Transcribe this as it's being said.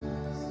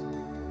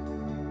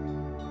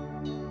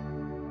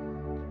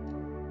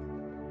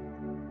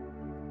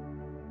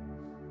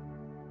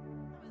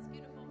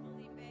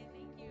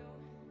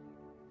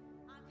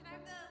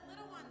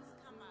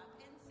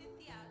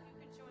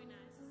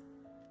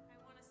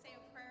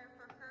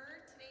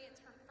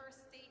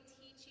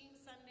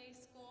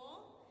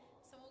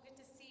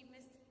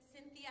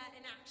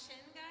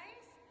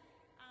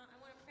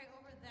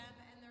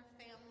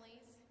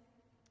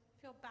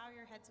you'll bow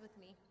your heads with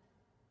me.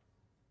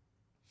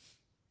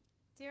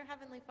 Dear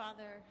Heavenly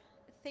Father,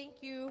 thank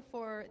you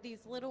for these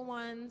little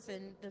ones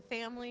and the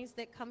families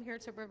that come here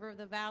to River of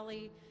the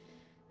Valley.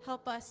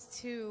 Help us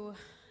to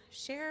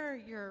share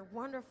your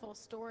wonderful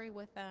story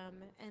with them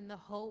and the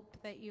hope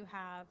that you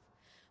have.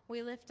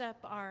 We lift up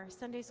our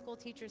Sunday school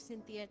teacher,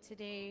 Cynthia,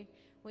 today.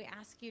 We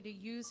ask you to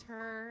use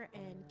her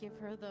and give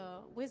her the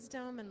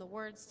wisdom and the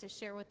words to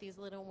share with these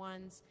little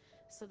ones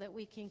so that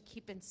we can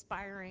keep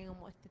inspiring them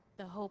with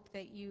the hope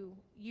that you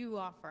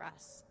offer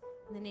us.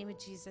 In the name of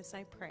Jesus,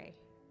 I pray.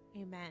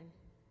 Amen.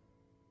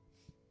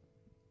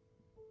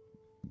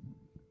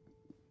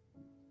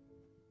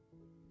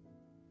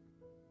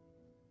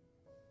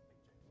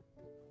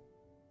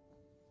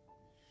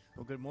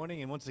 Well, good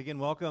morning, and once again,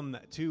 welcome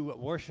to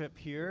worship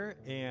here.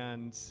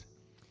 And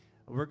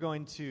we're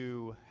going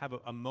to have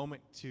a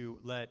moment to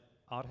let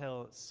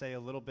Adhel say a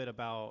little bit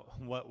about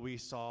what we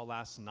saw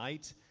last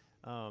night.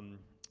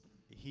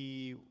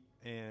 He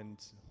and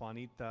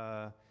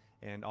Juanita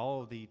and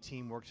all of the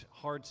team worked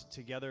hard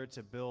together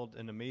to build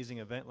an amazing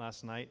event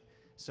last night.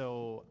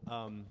 So,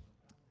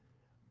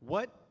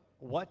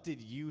 what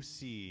did you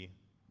see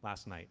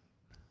last night?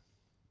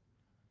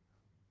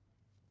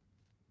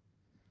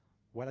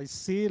 What I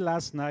see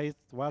last night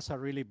was a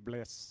really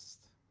blessed.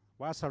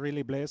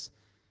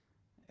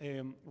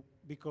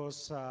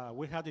 Because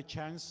we had the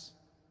chance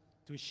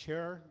to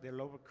share the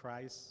love of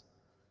Christ.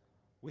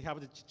 We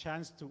have the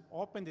chance to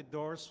open the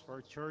doors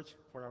for church,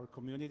 for our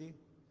community.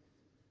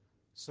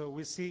 So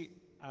we see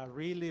a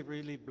really,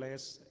 really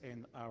blessed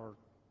in our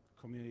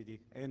community.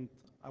 And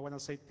I want to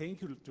say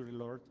thank you to the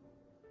Lord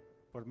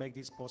for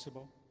making this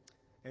possible.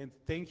 And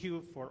thank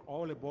you for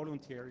all the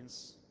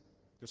volunteers,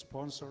 the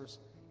sponsors,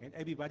 and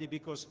everybody,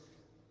 because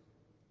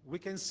we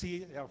can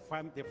see a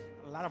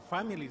lot of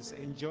families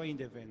enjoying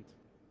the event.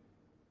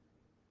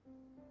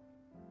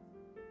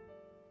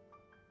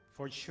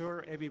 For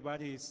sure,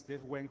 everybody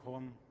that went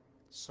home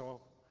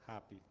so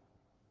happy.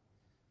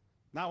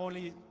 Not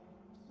only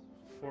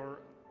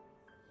for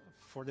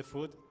the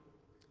food,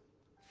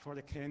 for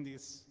the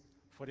candies,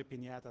 for the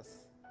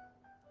piñatas.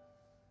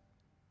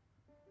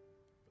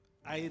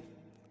 I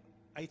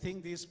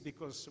think this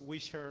because we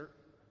share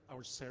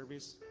our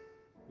service.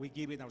 We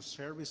give in our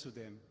service to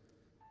them.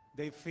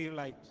 They feel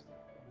like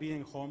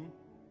being home.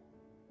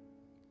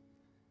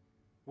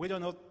 We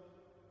don't know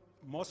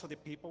most of the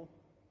people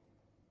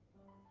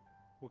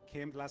who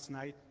came last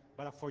night,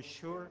 but for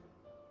sure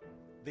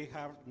they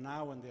have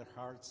now in their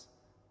hearts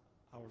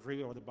our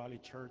River of the Valley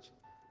Church.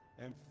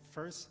 And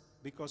first,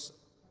 because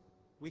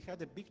we had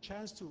a big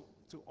chance to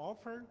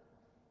offer,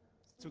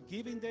 to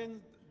giving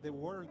them the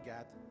word of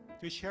God,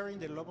 to sharing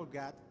the love of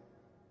God.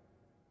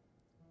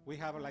 We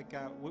have like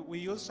we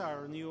use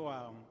our new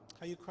how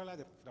you call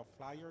it, the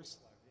flyers.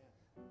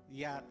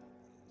 Yeah.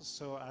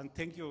 So and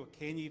thank you,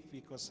 Kenny,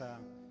 because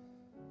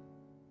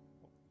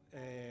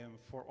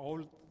for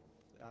all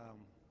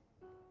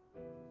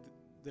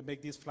they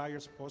make these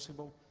flyers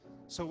possible.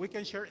 So we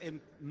can share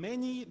in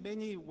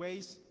many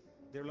ways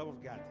the love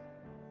of God.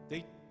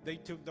 They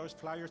took those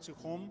flyers to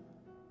home,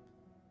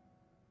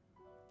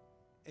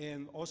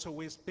 and also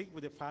we speak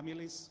with the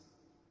families.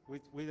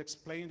 We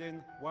explain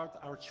them what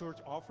our church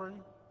offering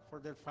for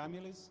their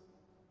families,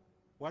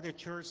 what the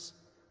church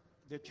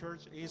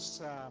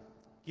is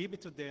giving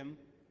to them,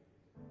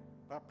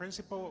 but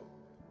principle,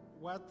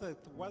 what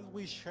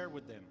we share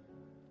with them.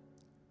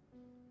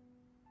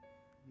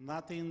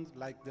 Nothing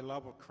like the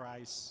love of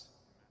Christ.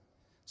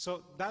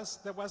 So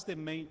that was the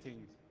main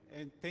thing.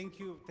 And thank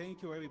you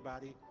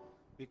everybody,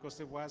 because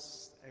it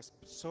was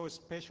so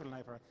special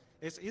night for us.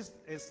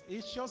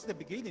 It's just the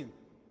beginning.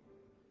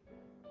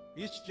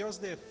 It's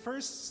just the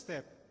first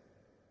step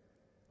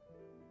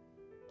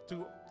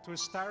to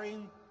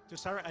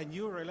start a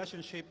new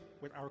relationship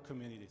with our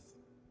communities.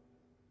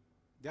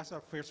 That's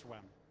our first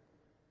one.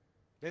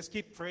 Let's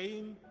keep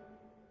praying.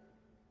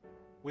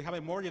 We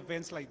have more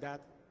events like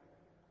that.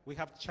 We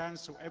have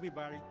chance to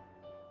everybody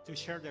to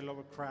share the love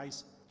of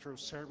Christ through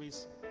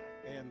service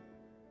and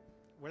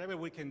whatever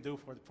we can do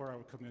for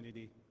our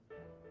community.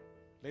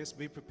 Let's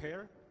be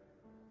prepared.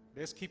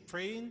 Let's keep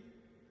praying,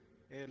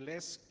 and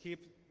let's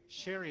keep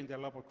sharing the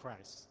love of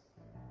Christ.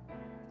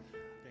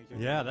 Thank you.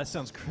 Yeah, that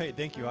sounds great.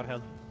 Thank you,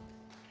 Adhel.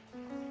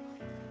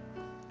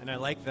 And I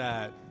like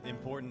that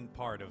important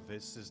part of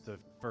this is the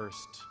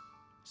first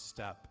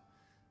step.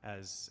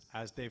 As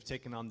they've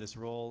taken on this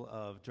role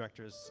of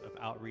directors of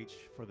outreach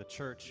for the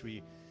church,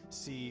 we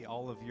see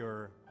all of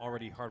your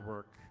already hard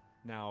work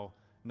now,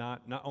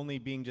 not only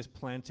being just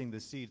planting the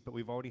seeds, but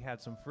we've already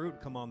had some fruit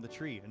come on the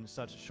tree in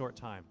such a short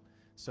time.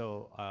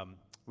 So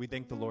we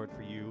thank the Lord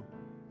for you,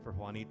 for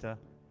Juanita,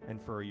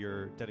 and for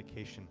your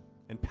dedication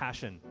and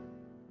passion.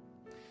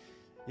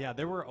 Yeah,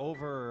 there were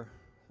over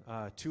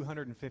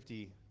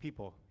 250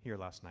 people here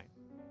last night.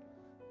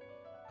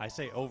 I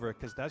say over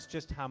because that's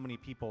just how many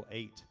people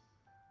ate.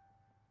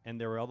 And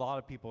there were a lot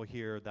of people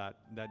here that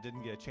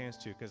didn't get a chance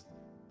to, because,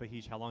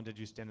 Bahij, how long did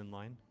you stand in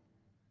line?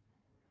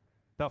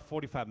 about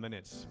 45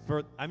 minutes.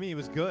 I mean, it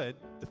was good.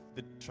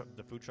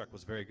 The food truck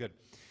was very good.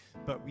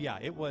 But yeah,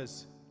 it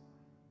was,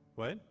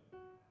 what?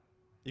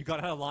 You got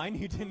out of line?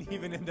 You didn't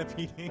even end up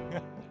eating?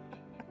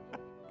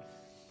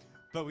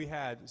 But we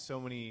had so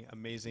many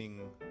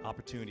amazing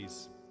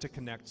opportunities to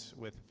connect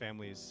with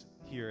families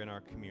here in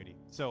our community.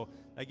 So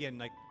again,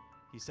 like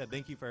he said,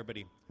 thank you for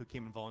everybody who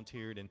came and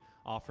volunteered and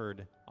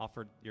offered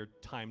your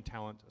time,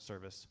 talent,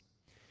 service.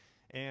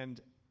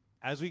 And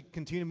as we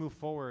continue to move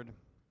forward,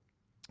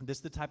 this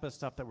is the type of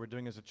stuff that we're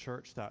doing as a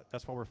church.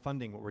 That's why we're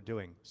funding what we're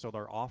doing. So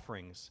our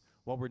offerings,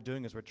 what we're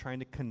doing is we're trying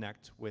to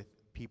connect with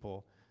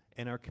people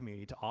in our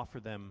community to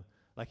offer them,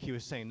 like he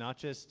was saying, not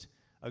just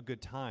a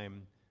good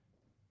time,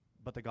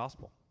 but the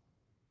gospel.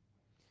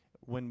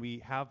 When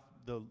we have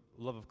the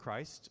love of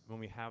Christ, when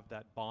we have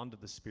that bond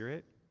of the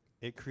Spirit,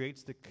 it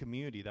creates the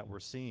community that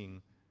we're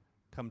seeing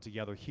come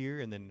together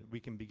here, and then we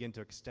can begin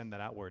to extend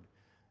that outward.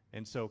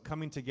 And so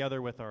coming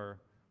together with our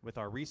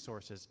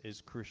resources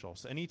is crucial.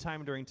 So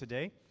anytime during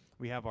today,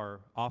 we have our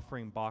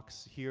offering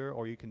box here,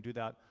 or you can do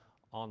that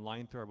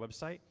online through our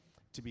website,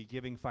 to be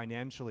giving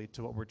financially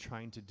to what we're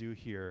trying to do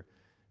here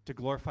to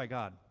glorify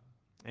God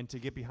and to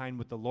get behind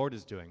what the Lord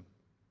is doing,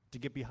 to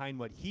get behind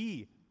what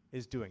he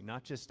is doing,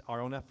 not just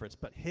our own efforts,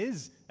 but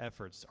his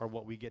efforts are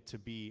what we get to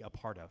be a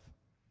part of.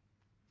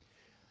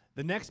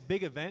 The next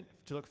big event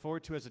to look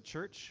forward to as a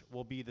church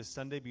will be the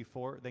Sunday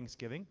before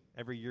Thanksgiving.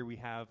 Every year we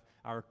have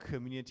our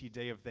Community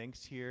Day of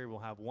Thanks here. We'll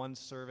have one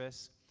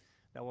service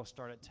that will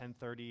start at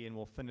 10:30, and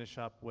we'll finish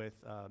up with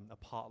a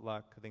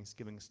potluck,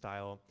 Thanksgiving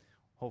style,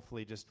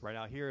 hopefully just right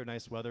out here,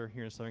 nice weather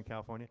here in Southern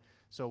California.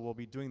 So we'll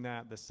be doing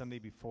that the Sunday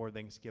before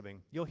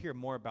Thanksgiving. You'll hear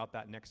more about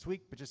that next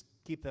week, but just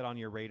keep that on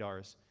your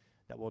radars,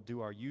 that we'll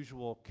do our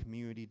usual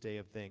Community Day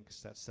of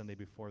Thanks that Sunday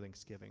before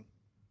Thanksgiving.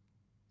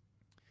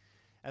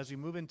 As we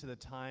move into the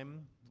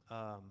time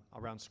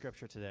around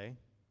Scripture today,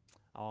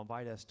 I'll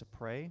invite us to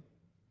pray,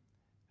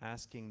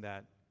 asking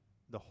that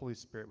the Holy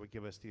Spirit would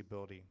give us the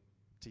ability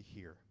to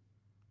hear.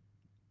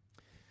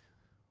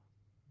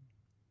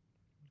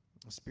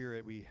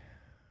 Spirit, we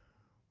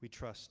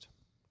trust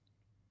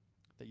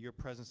that your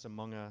presence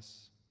among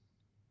us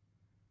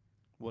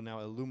will now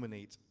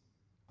illuminate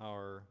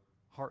our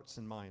hearts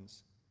and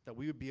minds, that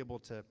we would be able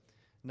to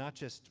not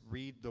just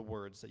read the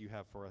words that you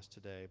have for us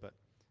today, but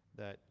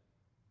that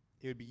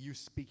it would be you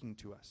speaking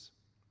to us.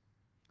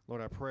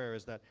 Lord, our prayer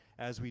is that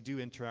as we do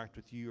interact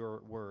with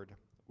your word,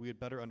 we would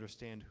better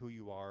understand who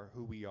you are,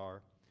 who we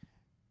are,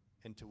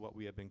 and to what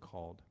we have been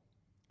called.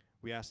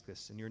 We ask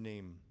this in your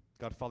name,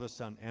 God, Father,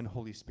 Son, and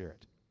Holy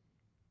Spirit.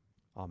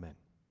 Amen.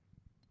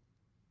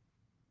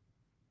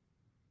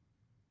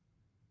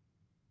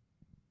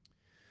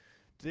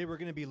 Today we're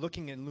going to be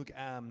looking at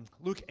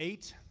Luke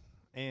 8,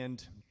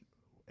 and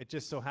it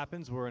just so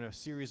happens we're in a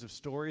series of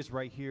stories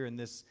right here in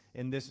this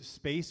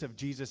space of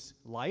Jesus'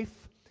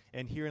 life.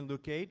 And here in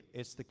Luke 8,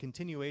 it's the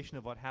continuation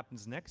of what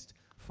happens next,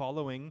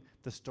 following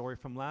the story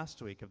from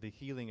last week of the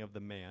healing of the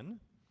man.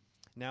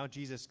 Now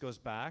Jesus goes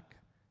back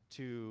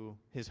to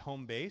his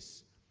home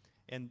base,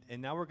 and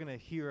now we're going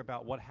to hear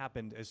about what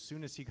happened as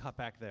soon as he got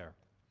back there.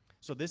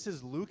 So this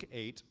is Luke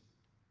 8.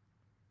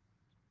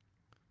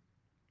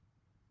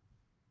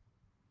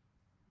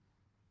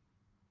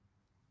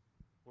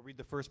 We'll read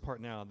the first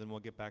part now, then we'll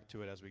get back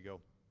to it as we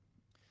go.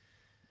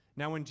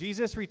 Now when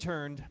Jesus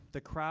returned,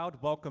 the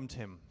crowd welcomed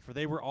him, for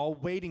they were all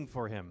waiting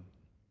for him.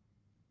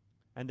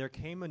 And there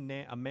came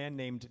a man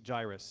named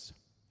Jairus,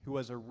 who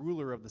was a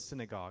ruler of the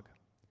synagogue.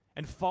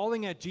 And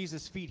falling at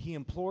Jesus' feet, he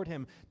implored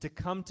him to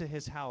come to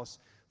his house,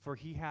 for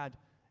he had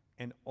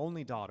an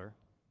only daughter,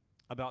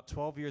 about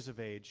 12 years of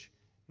age,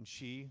 and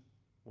she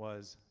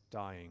was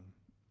dying.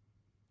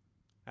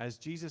 As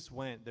Jesus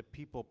went, the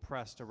people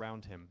pressed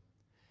around him.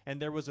 And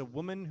there was a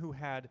woman who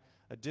had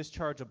a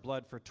discharge of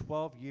blood for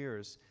 12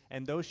 years,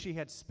 and though she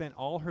had spent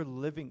all her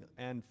living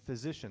and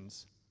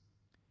physicians,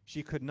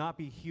 she could not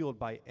be healed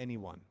by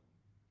anyone.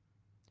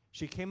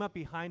 She came up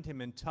behind him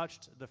and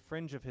touched the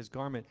fringe of his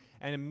garment,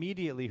 and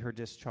immediately her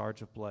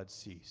discharge of blood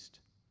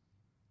ceased.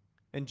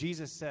 And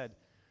Jesus said,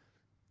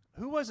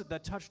 "Who was it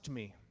that touched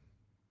me?"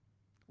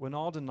 When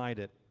all denied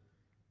it,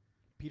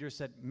 Peter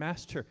said,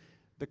 "Master,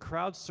 the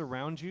crowds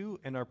surround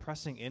you and are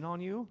pressing in on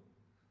you."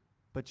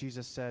 But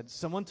Jesus said,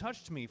 "Someone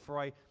touched me, for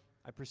I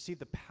perceive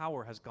the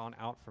power has gone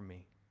out from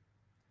me."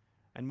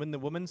 And when the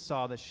woman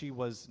saw that she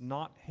was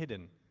not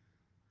hidden,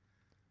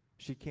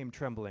 she came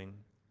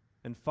trembling,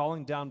 and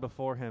falling down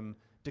before him,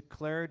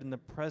 declared in the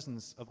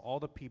presence of all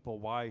the people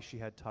why she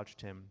had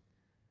touched him,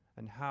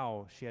 and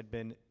how she had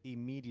been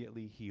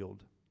immediately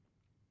healed.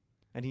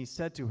 And he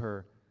said to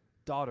her,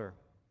 "Daughter,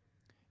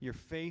 your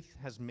faith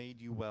has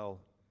made you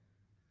well.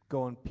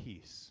 Go in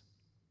peace."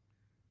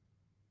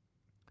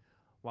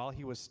 While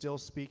he was still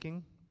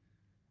speaking,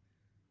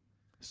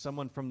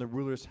 someone from the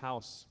ruler's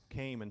house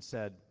came and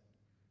said,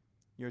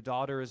 "Your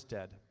daughter is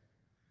dead.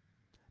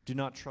 Do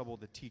not trouble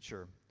the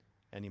teacher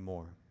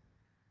anymore."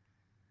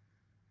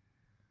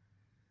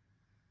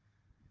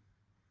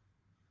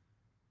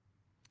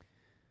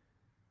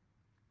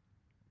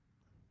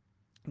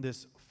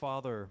 This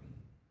father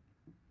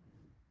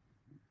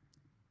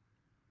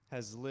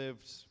has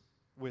lived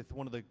with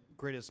one of the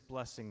greatest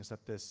blessings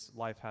that this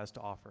life has to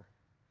offer,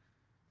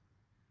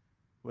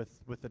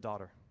 with the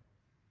daughter.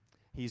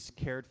 He's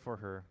cared for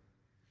her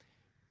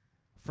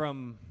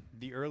from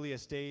the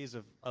earliest days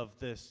of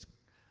this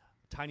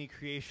tiny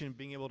creation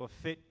being able to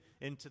fit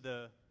into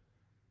the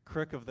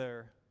crook of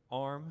their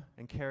arm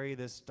and carry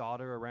this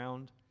daughter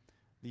around,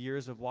 the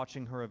years of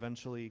watching her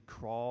eventually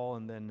crawl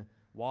and then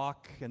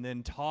walk and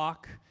then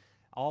talk,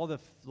 all the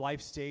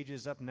life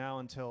stages up now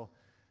until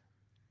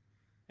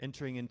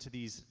entering into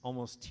these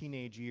almost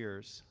teenage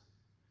years.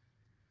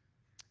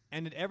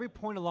 And at every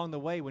point along the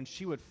way, when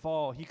she would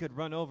fall, he could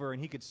run over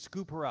and he could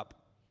scoop her up.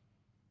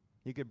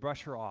 He could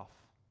brush her off.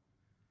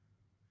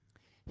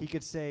 He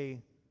could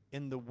say,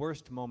 in the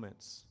worst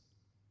moments,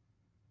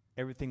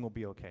 everything will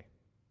be okay.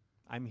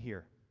 I'm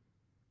here.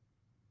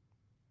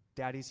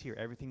 Daddy's here.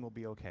 Everything will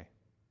be okay.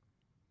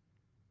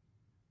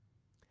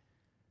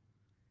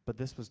 But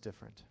this was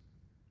different.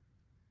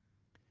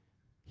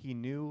 He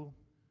knew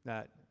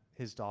that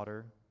his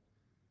daughter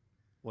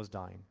was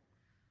dying.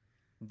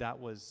 That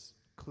was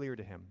clear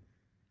to him.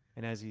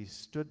 And as he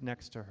stood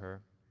next to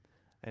her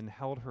and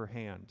held her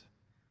hand,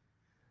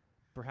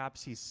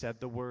 perhaps he said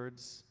the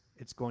words,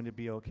 "It's going to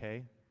be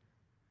okay."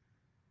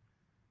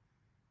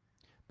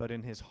 But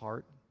in his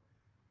heart,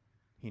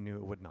 he knew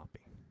it would not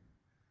be.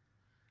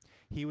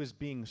 He was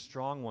being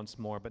strong once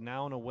more, but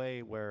now in a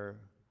way where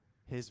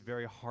his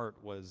very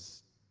heart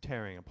was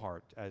tearing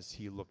apart as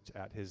he looked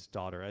at his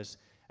daughter, as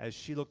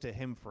she looked at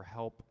him for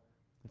help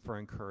and for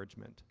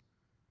encouragement.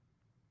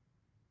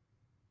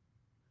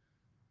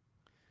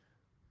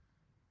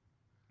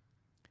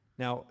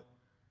 Now,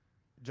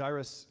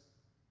 Jairus,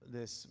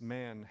 this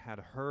man, had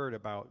heard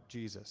about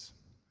Jesus.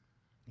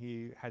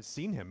 He had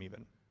seen him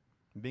even,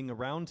 being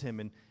around him,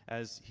 and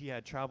as he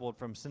had traveled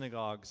from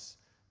synagogues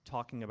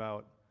talking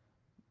about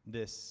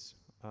this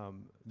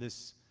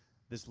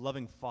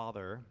loving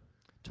father,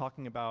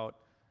 talking about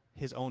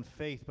his own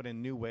faith, but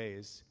in new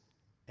ways,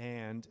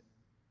 and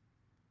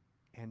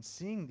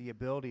seeing the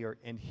ability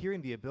and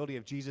hearing the ability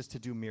of Jesus to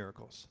do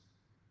miracles.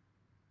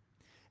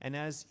 And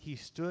as he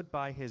stood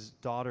by his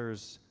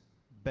daughter's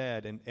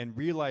bed and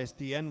realized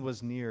the end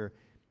was near,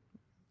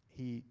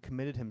 he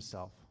committed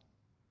himself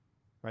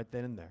right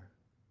then and there.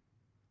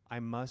 I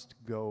must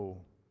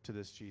go to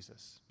this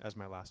Jesus as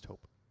my last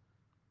hope.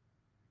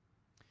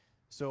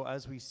 So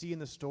as we see in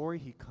the story,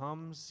 he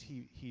comes,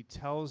 he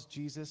tells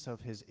Jesus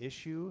of his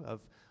issue,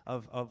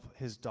 of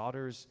his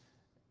daughter's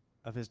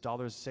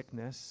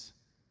sickness.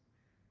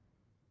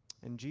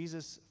 And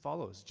Jesus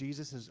follows.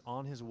 Jesus is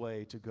on his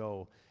way to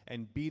go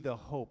and be the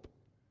hope.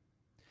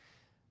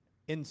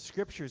 In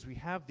scriptures, we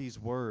have these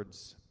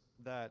words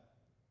that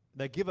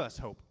give us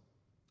hope,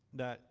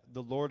 that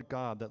the Lord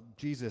God, that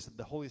Jesus,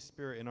 the Holy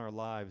Spirit in our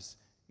lives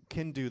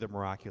can do the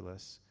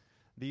miraculous.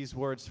 These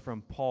words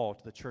from Paul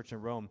to the church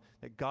in Rome,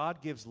 that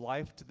God gives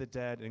life to the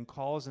dead and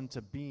calls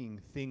into being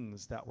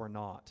things that were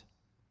not.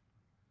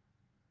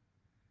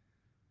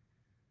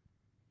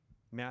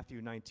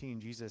 Matthew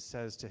 19, Jesus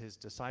says to his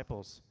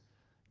disciples,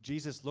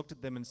 Jesus looked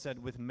at them and said,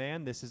 "With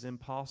man this is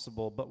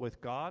impossible, but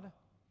with God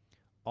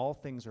all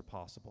things are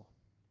possible."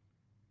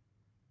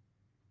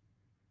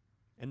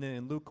 And then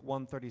in Luke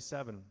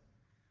 1:37,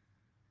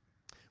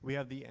 we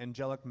have the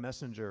angelic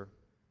messenger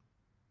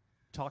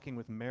talking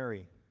with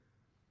Mary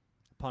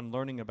upon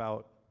learning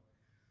about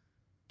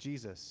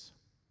Jesus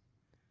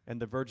and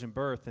the virgin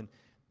birth. And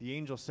the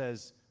angel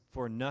says,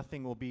 "For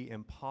nothing will be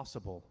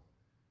impossible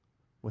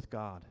with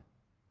God."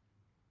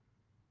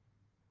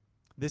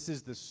 This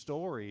is the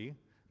story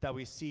that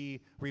we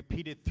see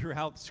repeated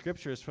throughout the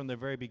scriptures from the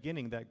very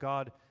beginning, that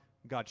God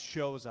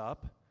shows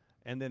up,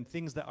 and then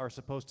things that are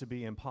supposed to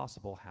be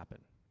impossible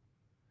happen.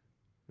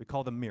 We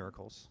call them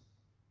miracles.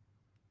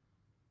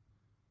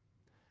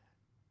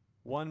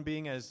 One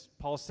being, as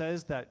Paul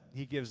says, that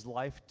he gives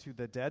life to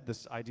the dead,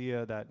 this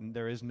idea that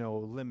there is no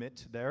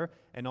limit there,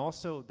 and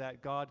also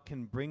that God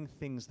can bring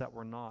things that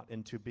were not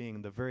into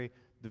being, the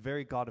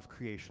very God of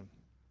creation.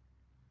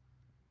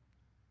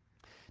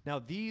 Now,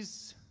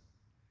 these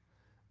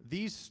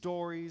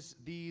stories,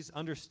 these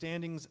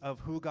understandings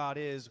of who God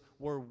is,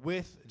 were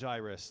with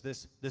Jairus,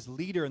 this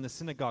leader in the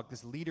synagogue,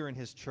 this leader in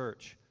his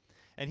church.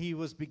 And he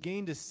was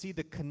beginning to see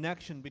the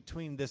connection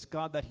between this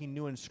God that he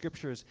knew in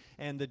scriptures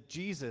and the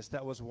Jesus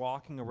that was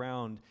walking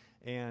around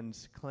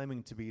and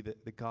claiming to be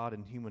the God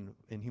in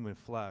human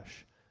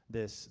flesh,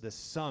 this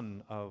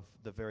Son of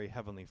the very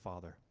heavenly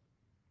Father.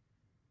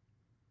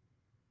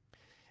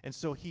 And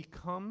so he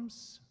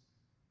comes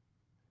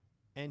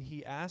and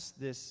he asks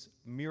this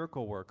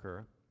miracle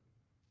worker,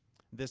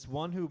 this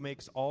one who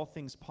makes all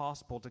things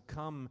possible, to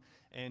come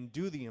and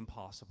do the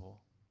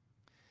impossible.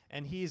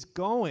 And he's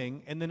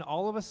going, and then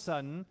all of a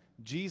sudden,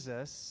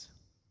 Jesus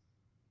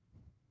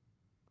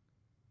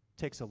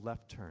takes a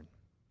left turn.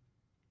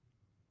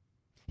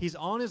 He's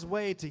on his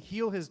way to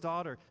heal his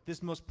daughter,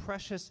 this most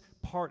precious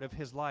part of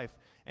his life.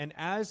 And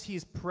as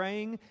he's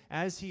praying,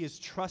 as he is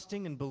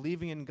trusting and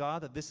believing in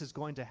God that this is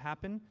going to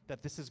happen,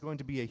 that this is going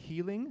to be a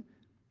healing,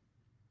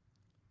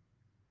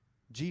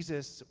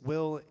 Jesus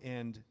will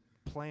and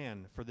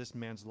plan for this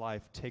man's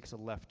life takes a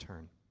left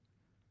turn.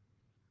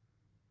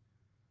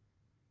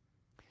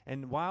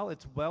 And while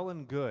it's well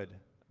and good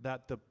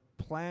that the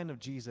plan of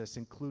Jesus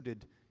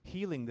included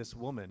healing this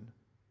woman,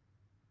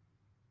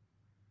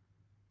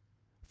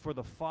 for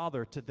the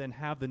father to then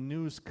have the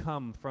news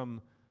come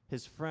from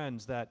his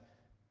friends that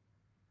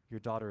your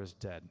daughter is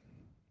dead.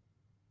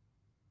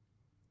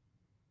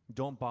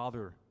 Don't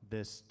bother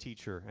this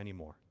teacher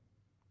anymore.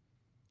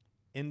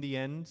 In the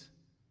end,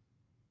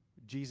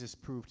 Jesus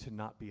proved to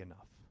not be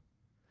enough.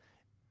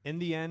 In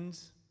the end,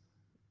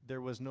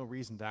 there was no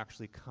reason to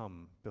actually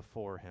come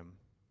before him.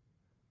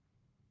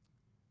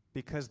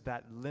 Because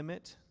that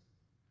limit,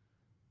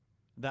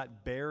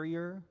 that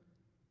barrier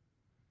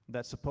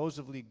that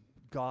supposedly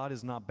God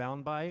is not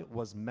bound by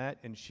was met,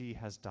 and she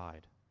has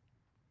died.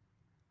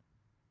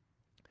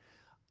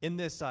 In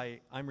this,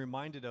 I'm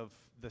reminded of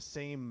the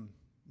same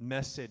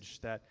message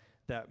that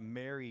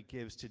Mary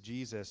gives to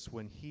Jesus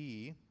when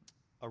he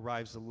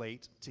arrives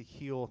late to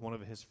heal one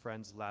of his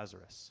friends,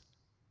 Lazarus.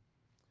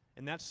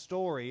 In that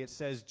story, it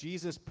says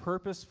Jesus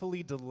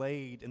purposefully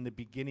delayed in the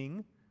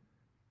beginning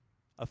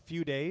a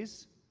few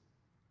days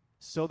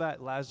so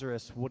that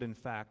Lazarus would in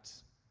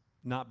fact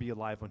not be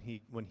alive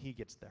when he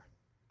gets there.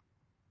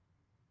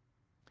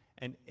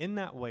 And in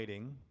that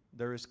waiting,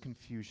 there is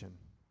confusion.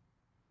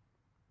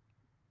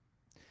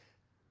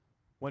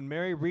 When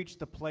Mary reached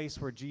the place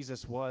where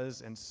Jesus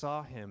was and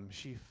saw him,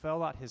 she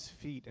fell at his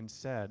feet and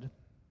said,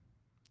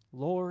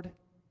 "Lord,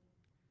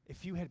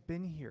 if you had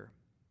been here,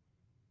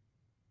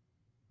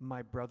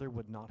 my brother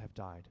would not have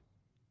died."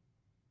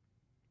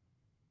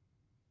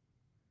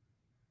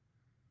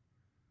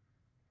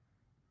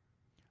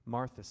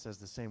 Martha says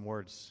the same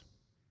words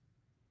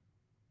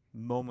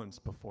moments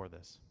before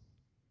this.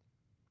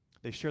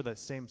 They share that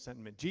same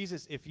sentiment.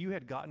 Jesus, if you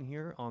had gotten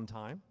here on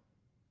time,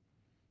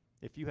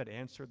 if you had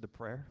answered the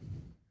prayer,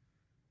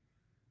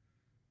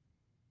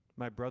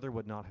 my brother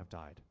would not have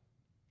died.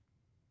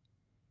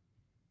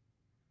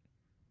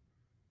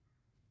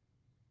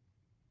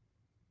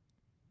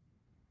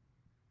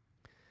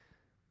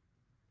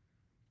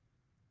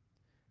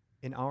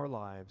 In our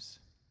lives,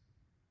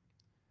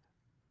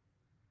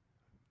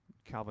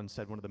 Calvin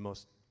said one of the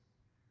most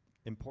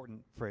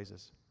important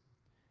phrases.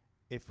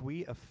 If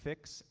we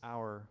affix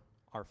our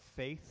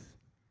faith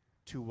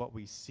to what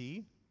we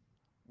see,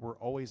 we're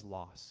always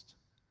lost.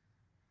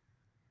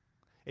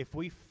 If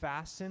we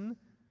fasten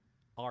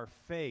our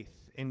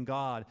faith in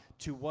God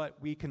to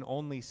what we can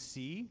only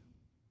see,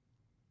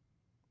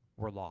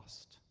 we're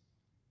lost.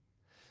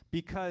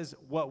 Because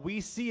what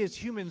we see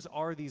as humans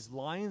are these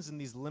lines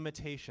and these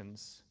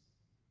limitations,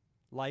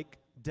 like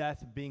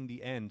death being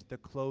the end, the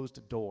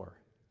closed door,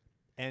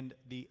 and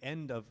the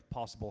end of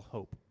possible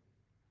hope.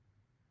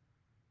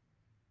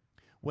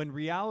 When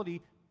reality,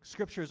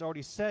 Scripture has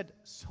already said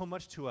so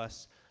much to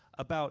us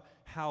about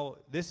how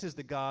this is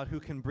the God who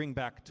can bring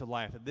back to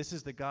life. This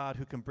is the God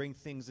who can bring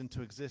things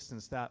into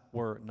existence that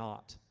were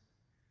not.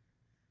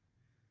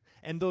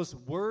 And those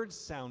words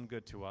sound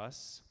good to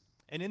us.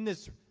 And in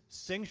this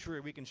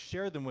sanctuary, we can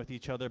share them with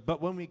each other.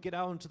 But when we get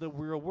out into the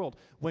real world,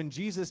 when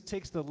Jesus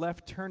takes the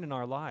left turn in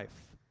our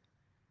life,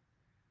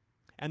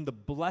 and the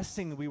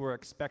blessing we were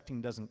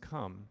expecting doesn't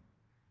come,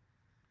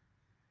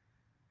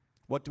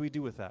 what do we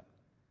do with that?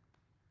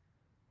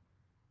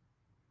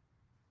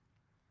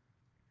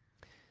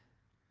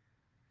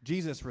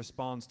 Jesus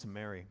responds to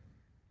Mary.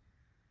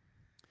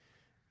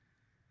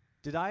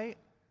 Did I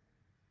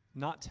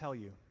not tell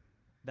you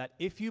that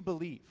if you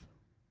believe,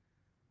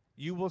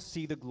 you will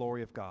see the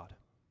glory of God?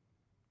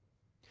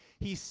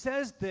 He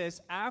says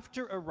this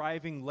after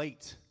arriving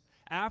late,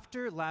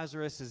 after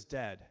Lazarus is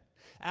dead,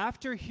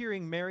 after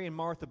hearing Mary and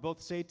Martha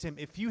both say to him,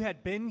 "If you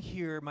had been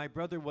here, my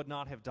brother would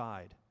not have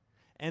died."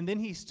 And then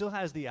he still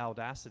has the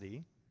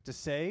audacity to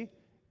say,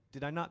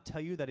 "Did I not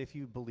tell you that if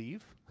you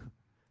believe,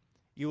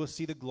 you will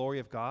see the glory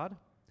of God?"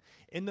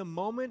 In the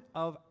moment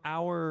of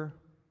our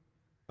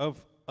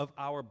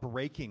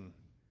breaking,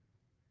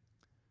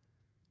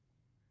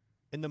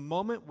 in the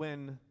moment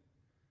when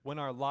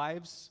our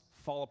lives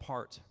fall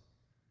apart,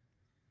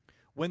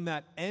 when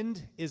that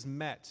end is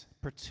met,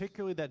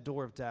 particularly that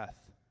door of death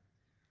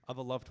of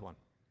a loved one,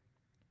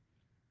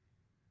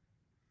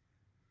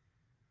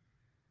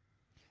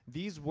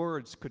 these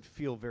words could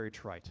feel very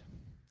trite.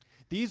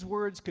 These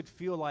words could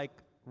feel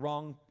like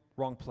wrong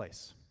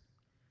place.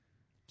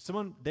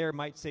 Someone there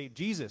might say,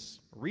 "Jesus,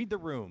 read the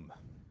room."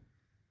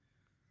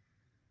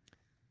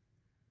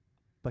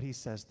 But he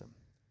says them.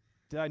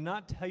 Did I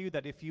not tell you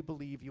that if you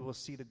believe, you will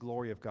see the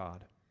glory of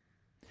God?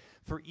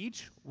 For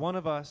each one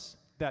of us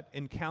that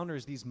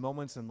encounters these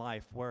moments in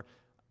life where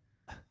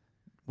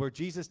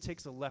Jesus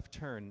takes a left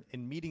turn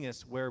in meeting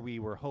us where we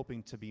were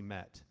hoping to be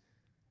met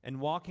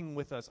and walking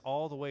with us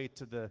all the way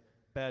to the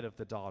bed of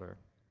the daughter,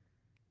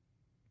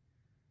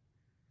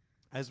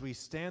 as we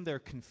stand there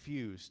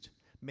confused,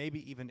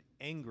 maybe even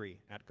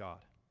angry at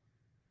God,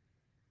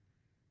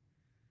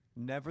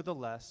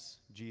 nevertheless,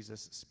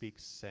 Jesus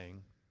speaks,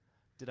 saying,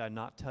 "Did I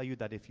not tell you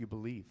that if you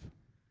believe,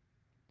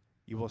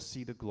 you will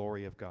see the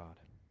glory of God?"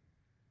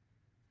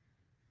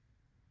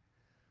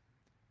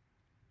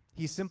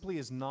 He simply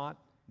is not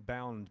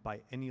bound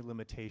by any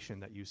limitation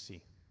that you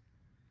see.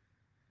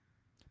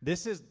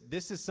 This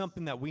is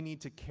something that we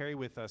need to carry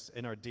with us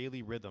in our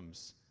daily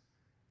rhythms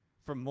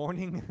from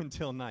morning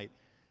until night.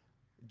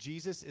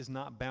 Jesus is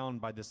not bound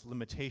by this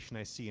limitation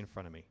I see in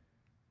front of me.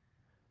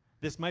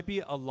 This might be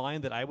a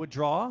line that I would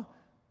draw,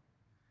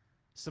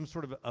 some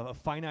sort of a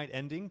finite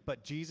ending,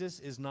 but Jesus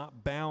is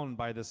not bound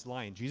by this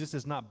line. Jesus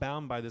is not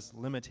bound by this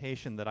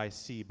limitation that I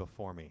see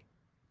before me.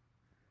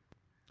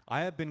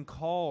 I've been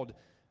called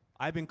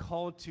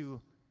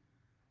to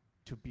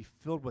be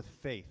filled with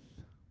faith,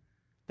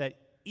 that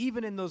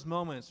even in those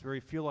moments where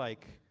you feel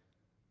like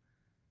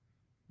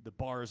the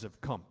bars have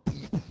come,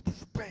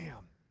 bam,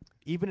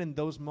 even in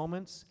those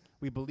moments,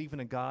 we believe in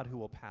a God who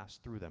will pass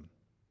through them.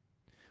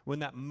 When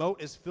that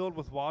moat is filled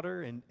with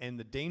water and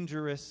the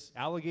dangerous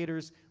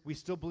alligators, we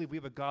still believe we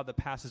have a God that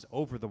passes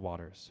over the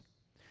waters.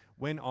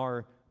 When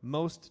our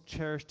most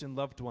cherished and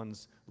loved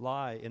ones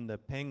lie in the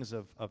pangs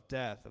of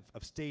death,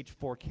 of stage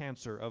 4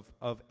 cancer,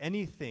 of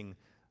anything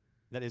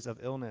that is of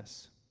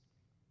illness,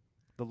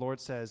 the Lord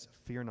says,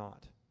 fear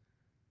not.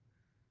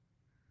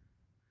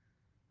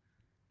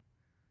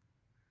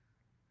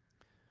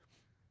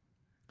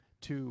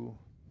 To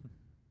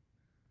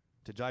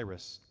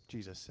Jairus,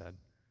 Jesus said.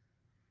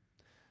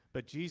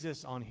 But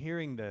Jesus, on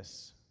hearing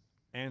this,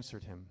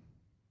 answered him,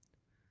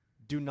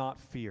 do not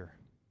fear.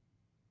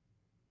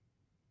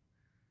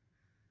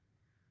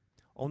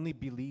 Only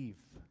believe,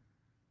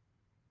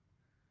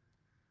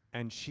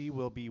 and she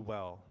will be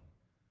well.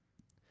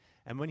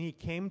 And when he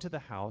came to the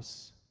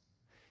house,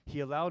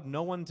 he allowed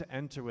no one to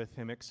enter with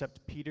him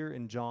except Peter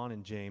and John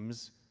and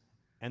James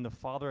and the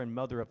father and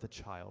mother of the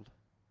child.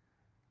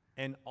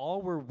 And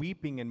all were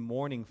weeping and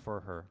mourning for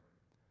her.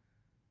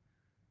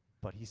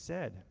 But he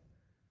said,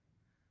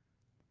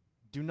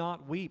 do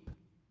not weep,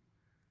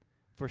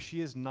 for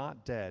she is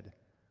not dead,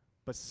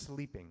 but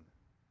sleeping.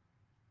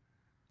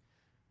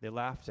 They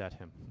laughed at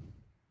him,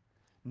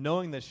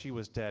 knowing that she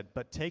was dead.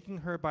 But taking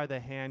her by the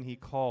hand, he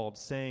called,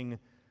 saying,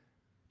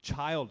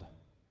 child,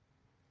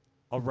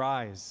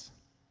 arise.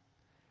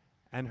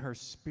 And her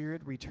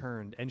spirit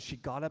returned, and she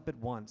got up at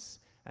once.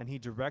 And he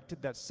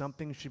directed that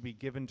something should be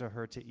given to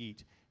her to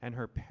eat. And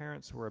her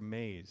parents were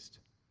amazed.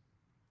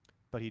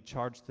 But he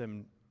charged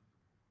them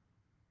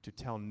to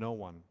tell no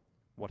one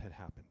what had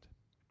happened.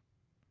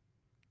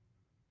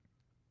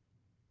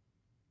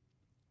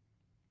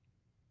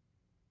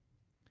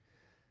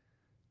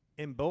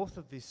 In both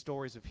of these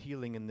stories of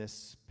healing in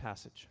this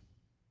passage,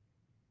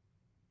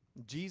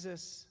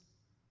 Jesus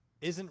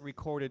isn't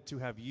recorded to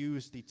have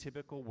used the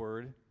typical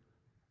word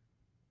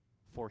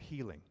for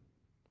healing,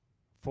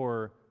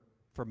 for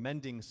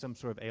mending some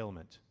sort of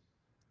ailment.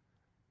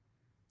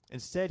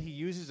 Instead, he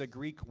uses a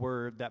Greek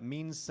word that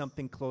means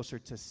something closer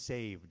to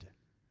saved.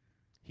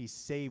 He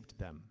saved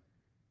them.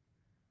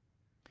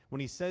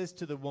 When he says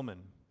to the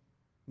woman,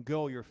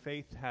 go, your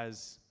faith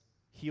has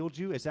healed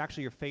you, it's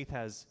actually your faith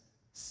has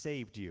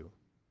saved you.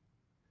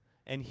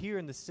 And here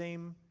in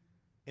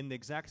the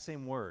exact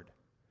same word,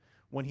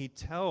 when he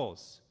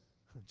tells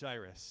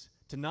Jairus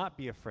to not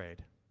be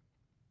afraid,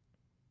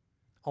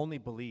 only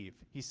believe,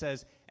 he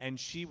says, and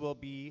she will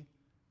be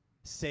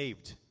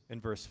saved in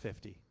verse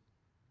 50.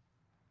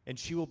 And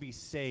she will be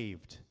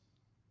saved.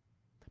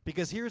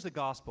 Because here's the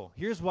gospel.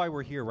 Here's why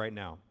we're here right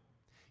now.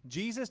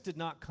 Jesus did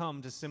not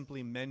come to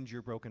simply mend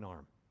your broken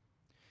arm.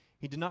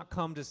 He did not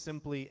come to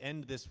simply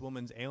end this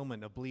woman's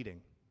ailment of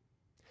bleeding.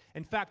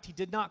 In fact, he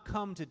did not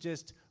come to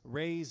just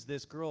raise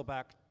this girl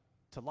back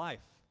to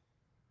life.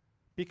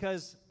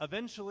 Because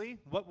eventually,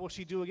 what will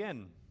she do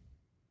again?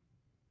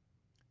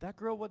 That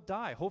girl would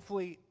die,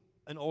 hopefully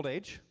in old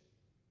age.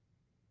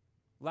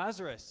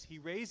 Lazarus, he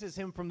raises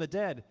him from the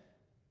dead.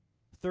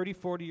 30,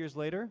 40 years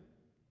later,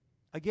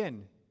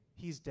 again,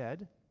 he's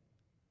dead.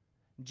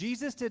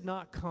 Jesus did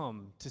not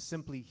come to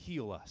simply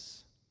heal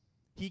us.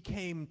 He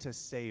came to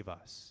save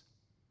us.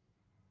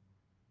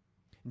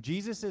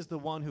 Jesus is the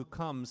one who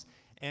comes,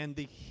 and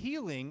the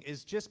healing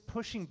is just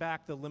pushing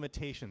back the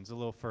limitations a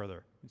little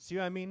further. See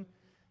what I mean?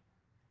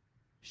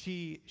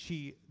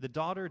 The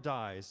daughter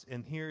dies,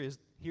 and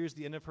here's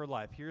the end of her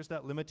life. Here's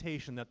that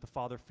limitation that the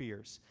father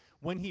fears.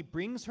 When he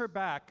brings her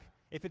back,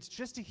 if it's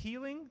just a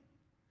healing,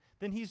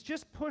 then he's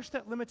just pushed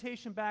that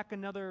limitation back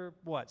another,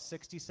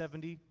 60,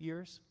 70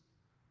 years?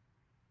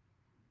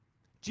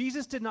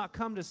 Jesus did not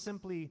come to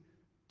simply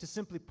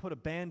put a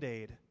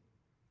Band-Aid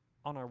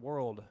on our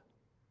world.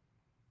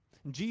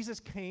 Jesus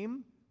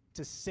came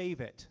to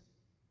save it,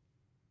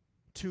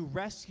 to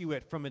rescue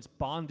it from its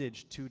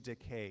bondage to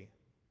decay.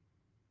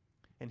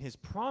 And his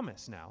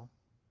promise now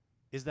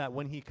is that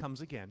when he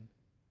comes again,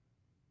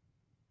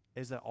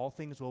 is that all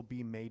things will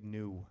be made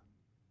new.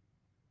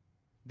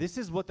 This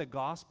is what the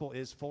gospel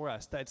is for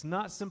us, that it's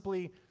not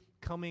simply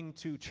coming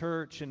to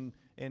church and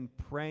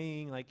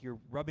praying like you're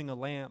rubbing a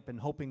lamp and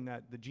hoping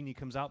that the genie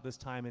comes out this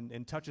time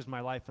and touches my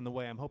life in the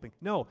way I'm hoping.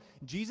 No,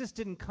 Jesus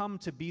didn't come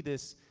to be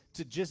this,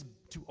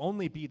 to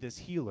only be this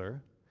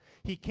healer.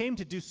 He came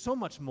to do so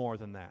much more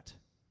than that.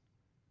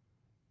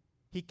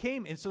 He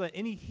came, and so that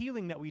any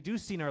healing that we do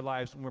see in our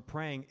lives when we're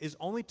praying is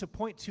only to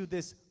point to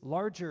this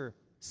larger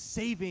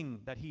saving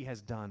that he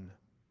has done.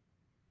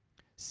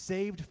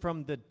 Saved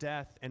from the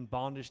death and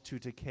bondage to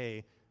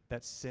decay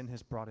that sin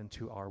has brought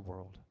into our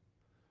world.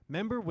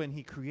 Remember when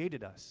he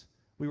created us,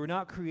 we were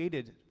not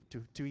created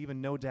to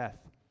even know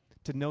death,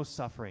 to know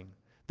suffering.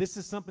 This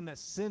is something that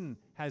sin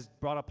has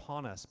brought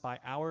upon us by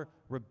our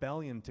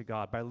rebellion to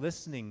God, by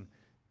listening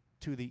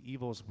to the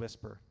evil's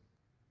whisper.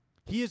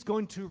 He is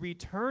going to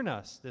return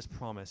us this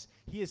promise.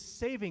 He is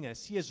saving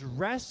us. He is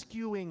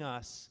rescuing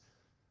us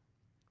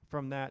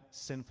from that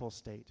sinful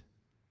state.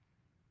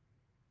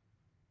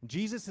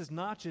 Jesus is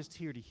not just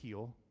here to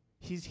heal.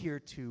 He's here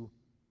to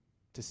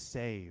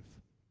save.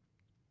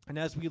 And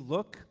as we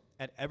look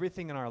at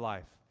everything in our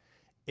life,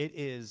 it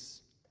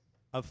is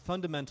of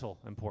fundamental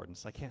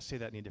importance. I can't say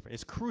that any different.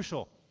 It's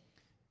crucial.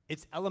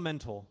 It's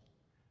elemental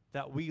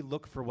that we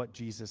look for what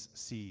Jesus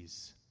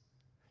sees.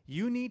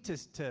 You need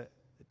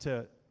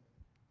to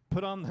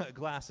put on the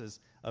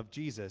glasses of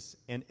Jesus,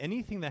 and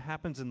anything that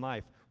happens in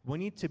life, we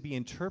need to be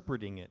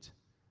interpreting it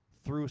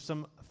through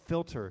some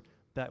filter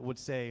that would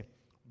say,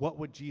 what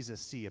would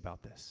Jesus see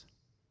about this?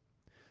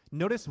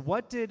 Notice,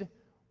 what did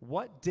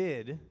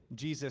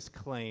Jesus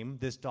claim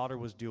this daughter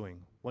was doing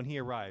when he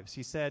arrives?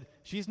 He said,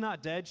 she's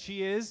not dead,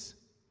 she is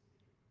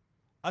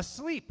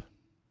asleep.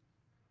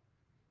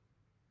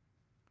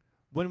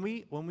 When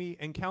we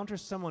encounter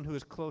someone who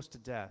is close to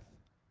death,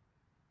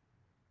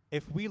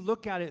 if we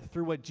look at it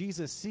through what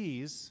Jesus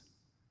sees,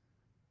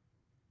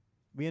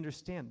 we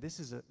understand this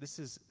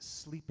is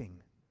sleeping.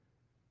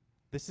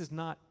 This is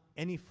not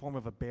any form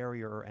of a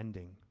barrier or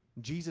ending.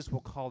 Jesus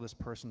will call this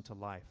person to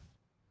life.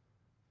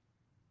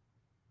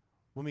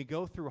 When we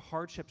go through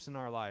hardships in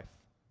our life,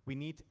 we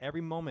need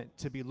every moment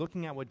to be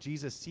looking at what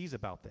Jesus sees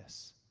about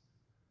this.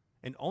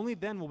 And only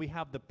then will we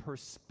have the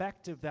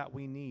perspective that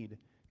we need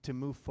to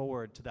move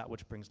forward to that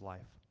which brings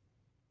life.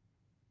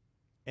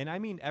 And I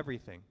mean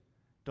everything.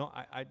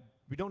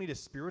 We don't need to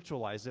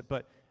spiritualize it,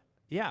 but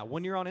yeah,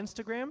 when you're on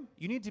Instagram,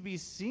 you need to be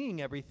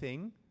seeing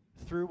everything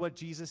through what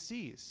Jesus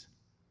sees.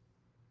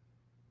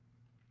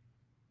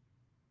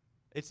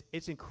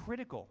 It's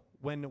critical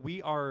when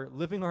we are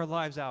living our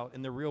lives out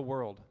in the real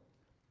world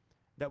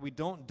that we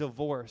don't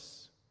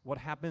divorce what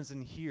happens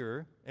in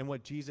here and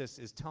what Jesus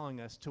is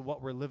telling us to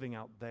what we're living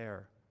out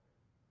there.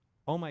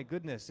 Oh my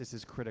goodness, this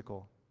is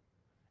critical.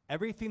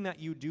 Everything that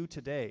you do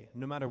today,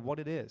 no matter what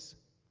it is,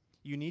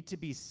 you need to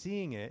be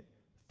seeing it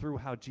through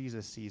how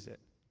Jesus sees it.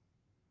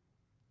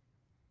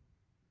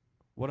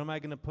 What am I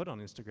going to put on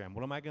Instagram?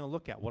 What am I going to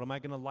look at? What am I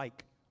going to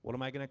like? What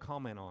am I going to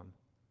comment on?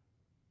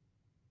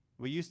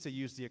 We used to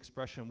use the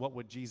expression, what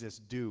would Jesus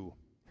do?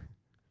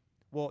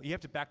 Well, you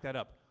have to back that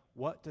up.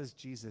 What does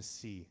Jesus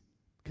see?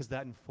 Because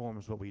that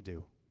informs what we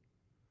do.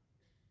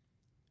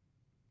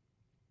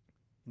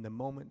 In the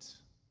moment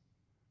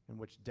in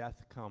which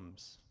death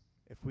comes,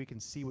 if we can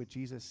see what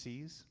Jesus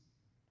sees,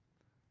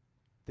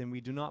 then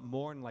we do not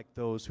mourn like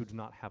those who do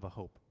not have a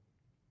hope.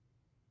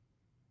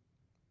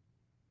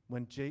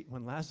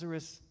 When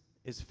Lazarus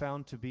is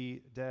found to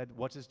be dead,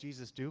 what does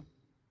Jesus do?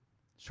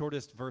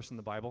 Shortest verse in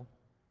the Bible.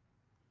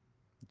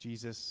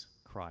 Jesus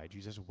cried.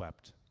 Jesus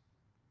wept.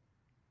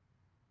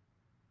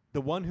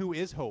 The one who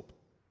is hope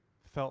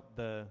felt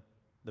the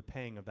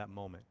pang of that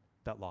moment,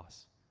 that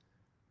loss.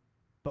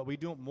 But we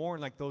don't mourn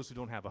like those who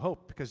don't have a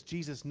hope, because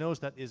Jesus knows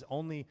that is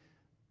only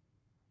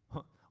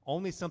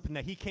something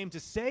that he came to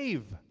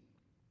save.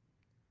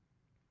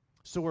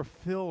 So we're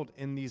filled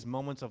in these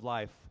moments of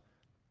life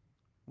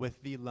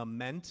with the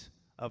lament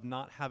of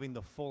not having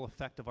the full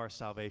effect of our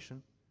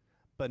salvation,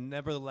 but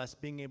nevertheless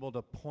being able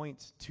to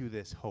point to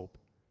this hope.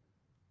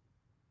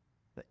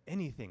 That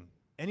anything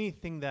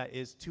that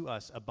is to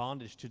us a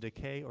bondage to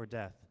decay or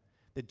death,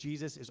 that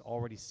Jesus is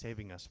already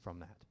saving us from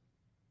that.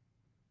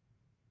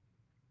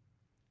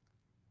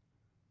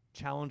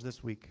 Challenge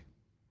this week.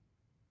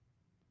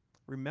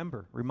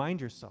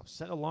 Remind yourself,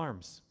 set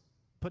alarms,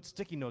 put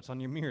sticky notes on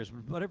your mirrors,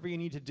 whatever you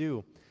need to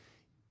do.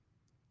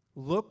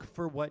 Look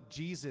for what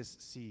Jesus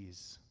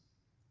sees.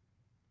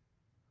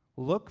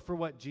 Look for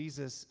what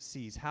Jesus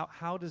sees.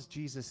 How does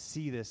Jesus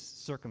see this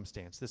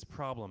circumstance, this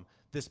problem,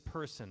 this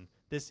person,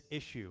 this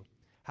issue?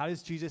 How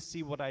does Jesus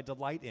see what I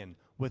delight in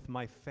with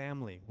my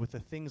family, with the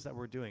things that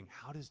we're doing?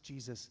 How does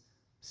Jesus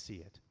see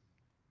it?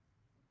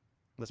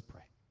 Let's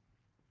pray.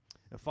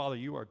 And Father,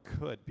 you are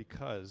good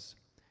because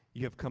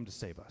you have come to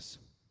save us.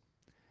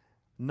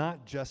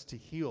 Not just to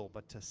heal,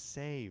 but to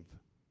save.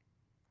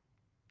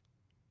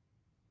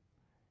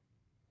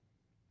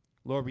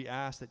 Lord, we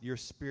ask that your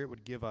Spirit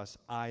would give us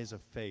eyes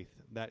of faith,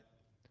 that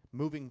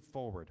moving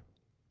forward,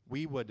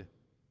 we would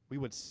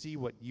see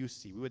what you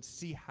see. We would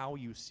see how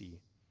you see.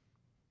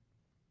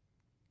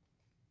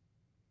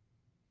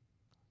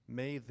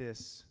 May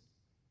this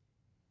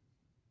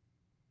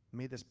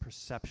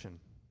perception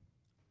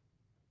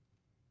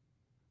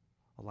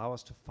allow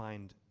us to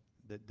find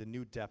the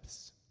new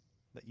depths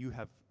that you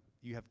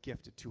have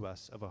gifted to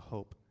us of a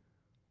hope,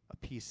 a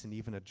peace, and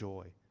even a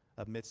joy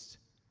amidst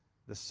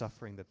the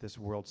suffering that this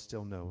world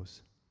still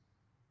knows.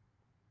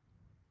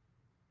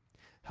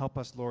 Help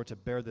us, Lord, to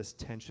bear this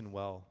tension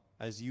well,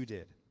 as you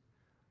did,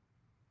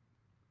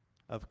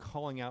 of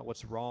calling out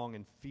what's wrong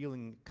and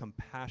feeling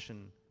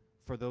compassion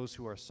for those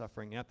who are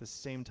suffering, and at the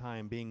same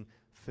time being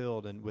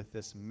filled and with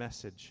this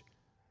message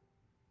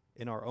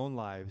in our own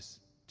lives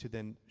to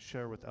then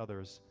share with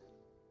others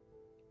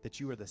that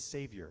you are the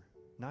Savior,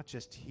 not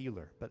just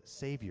healer, but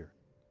Savior.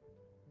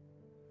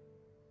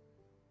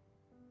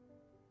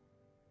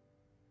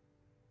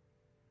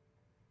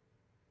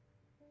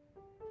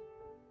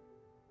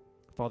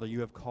 Father,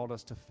 you have called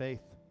us to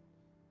faith.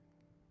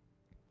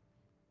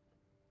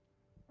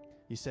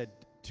 You said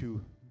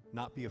to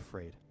not be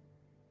afraid.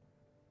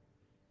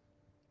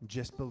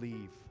 Just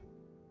believe.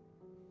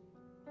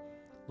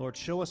 Lord,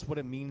 show us what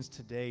it means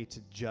today to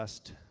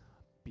just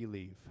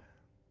believe.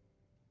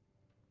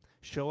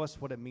 Show us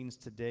what it means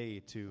today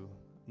to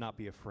not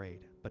be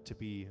afraid, but to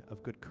be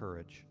of good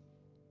courage.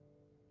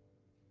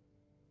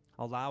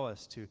 Allow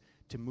us to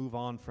move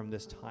on from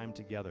this time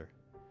together,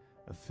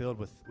 filled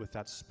with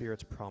that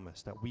Spirit's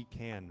promise, that we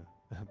can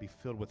be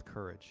filled with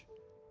courage,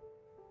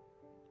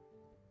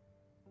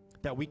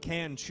 that we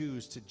can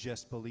choose to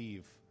just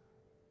believe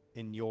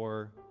in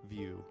your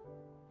view.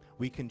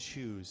 We can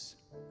choose.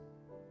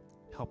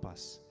 Help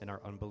us in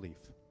our unbelief.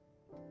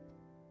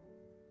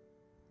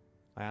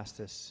 I ask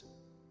this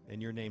in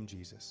your name,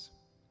 Jesus.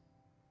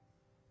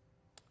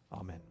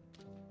 Amen.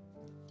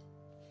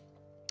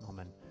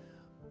 Amen.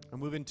 We'll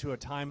move into a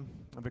time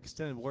of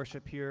extended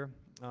worship here.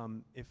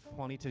 If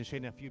Juanita and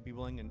Shayna, if you'd be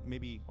willing, and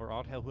maybe, or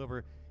Audhel,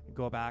 whoever,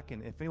 go back,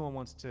 and if anyone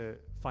wants to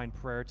find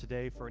prayer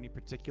today for any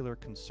particular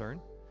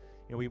concern,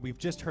 we've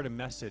just heard a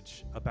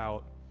message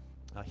about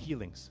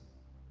healings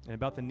and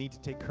about the need to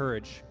take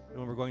courage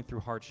when we're going through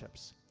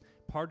hardships.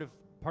 Part of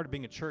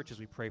being a church is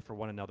we pray for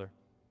one another.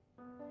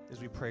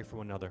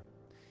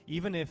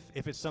 Even if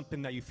it's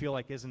something that you feel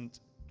like isn't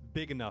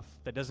big enough,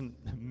 that doesn't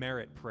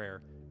merit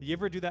prayer. Do you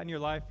ever do that in your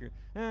life?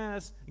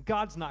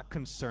 God's not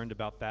concerned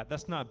about that.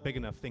 That's not a big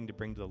enough thing to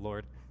bring to the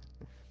Lord.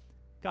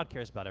 God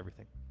cares about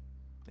everything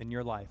in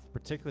your life,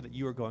 particularly that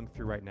you are going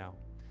through right now.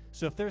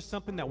 So if there's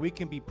something that we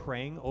can be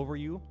praying over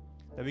you,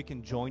 that we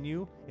can join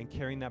you in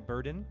carrying that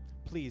burden,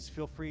 please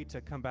feel free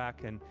to come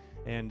back and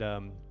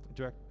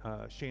direct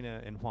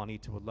Shayna and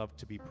Juanita would love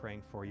to be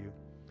praying for you.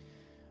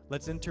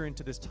 Let's enter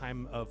into this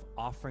time of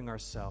offering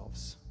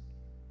ourselves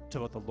to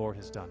what the Lord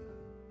has done.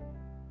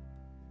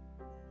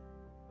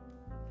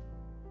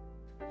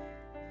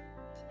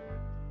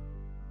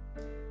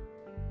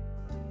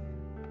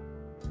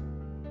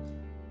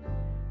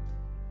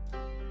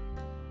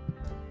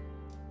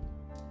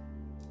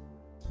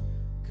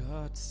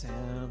 God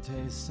sent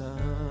his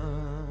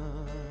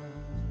son.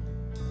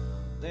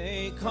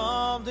 They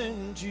called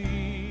him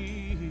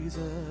Jesus.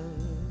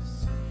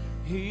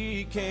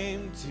 He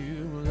came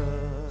to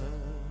love,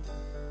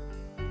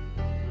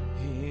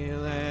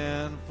 heal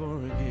and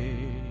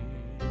forgive.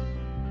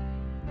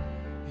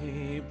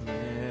 He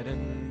bled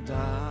and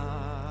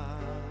died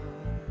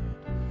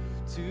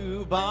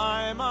to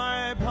buy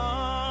my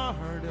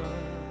pardon.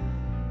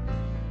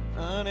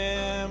 An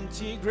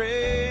empty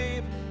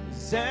grave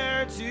is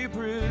there to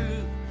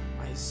prove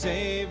my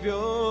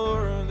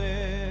Savior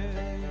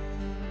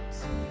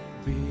lives.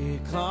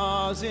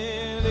 Because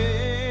He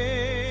lives,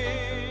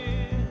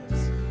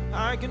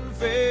 I can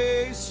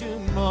face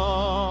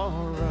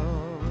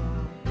tomorrow.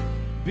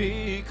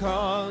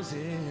 Because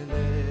He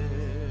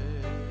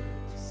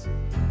lives,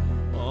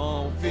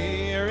 all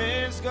fear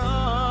is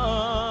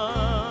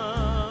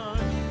gone.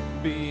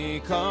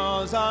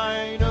 Because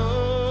I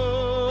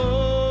know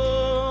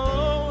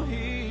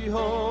He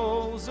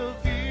holds a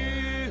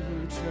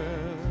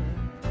future,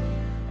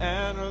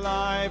 and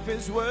life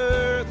is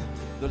worth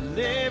the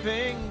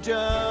living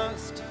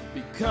just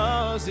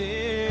because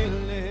He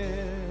lives.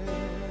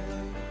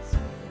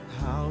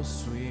 How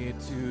sweet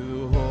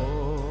to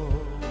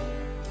hold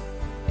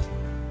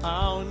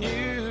our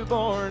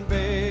newborn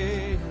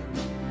babe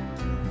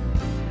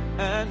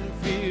and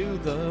feel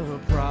the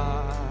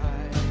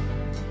pride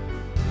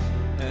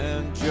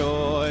and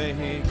joy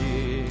He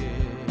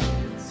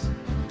gives,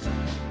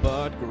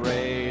 but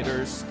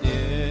greater still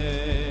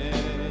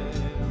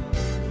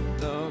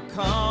the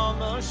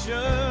calm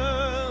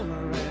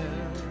assurance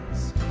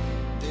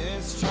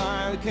this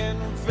child can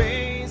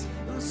face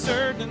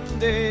uncertain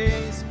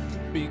days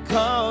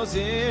because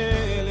He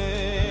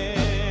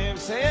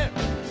lives. Say it.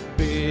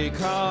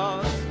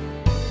 Because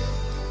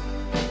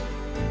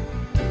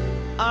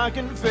I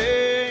can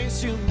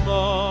face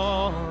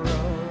tomorrow.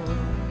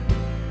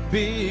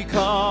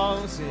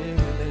 Because He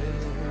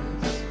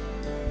lives,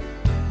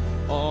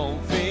 all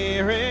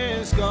fear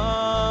is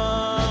gone.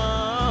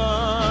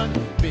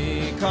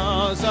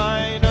 Because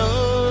I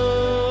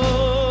know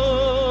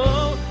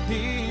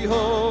He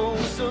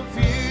holds the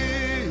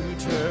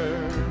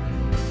future,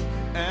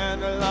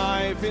 and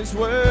life is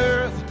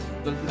worth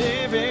the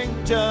living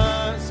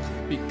just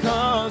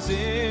because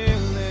He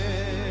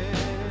lives.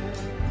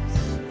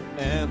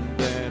 And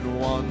then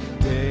one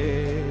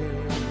day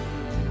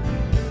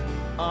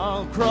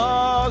I'll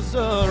cross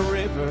the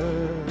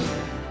river,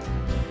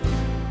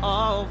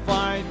 I'll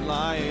fight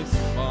life's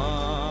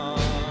fun.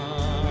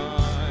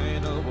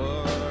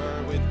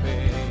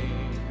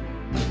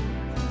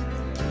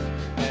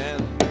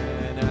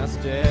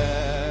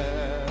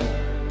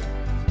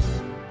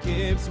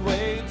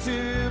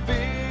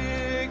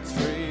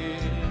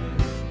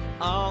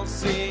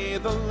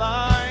 with the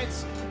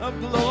lights of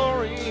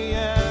glory,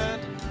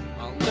 and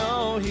I'll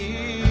know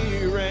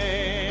He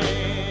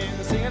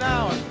reigns. Sing it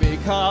out.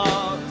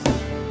 Because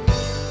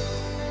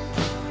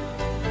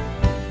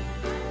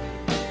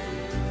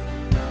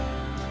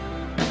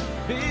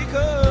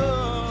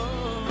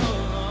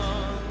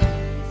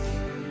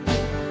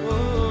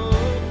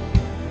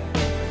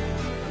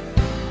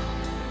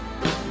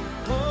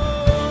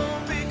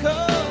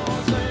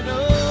I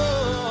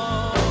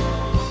know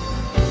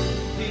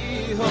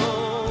He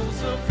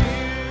holds the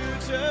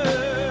future,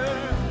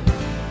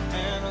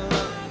 and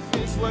life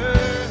is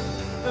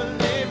worth the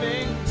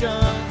living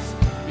just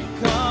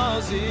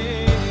because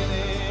He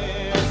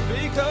lives,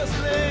 because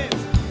He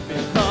lives,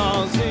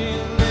 because He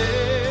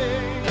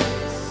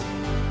lives.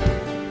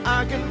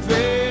 I can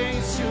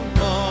face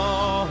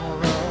tomorrow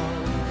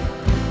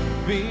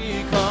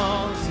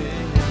because He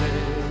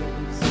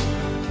lives.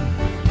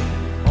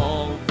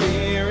 All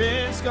fear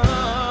is gone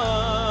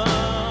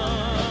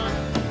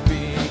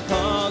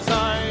because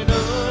I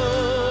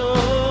know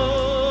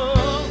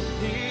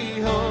He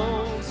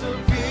holds the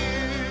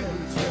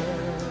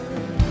future,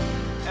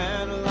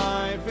 and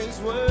life is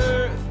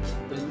worth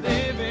the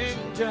living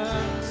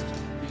just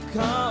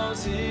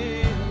because He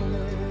lives.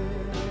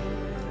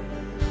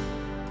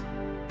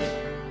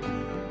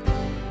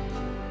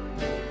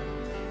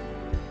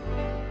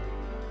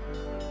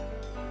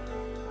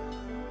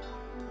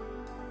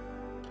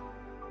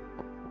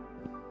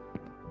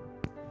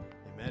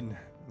 Amen.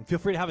 And feel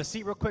free to have a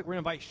seat real quick. We're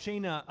going to invite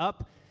Shayna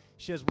up.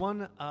 She has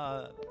one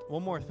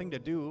more thing to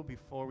do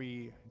before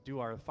we do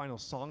our final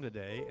song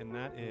today, and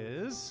that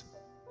is...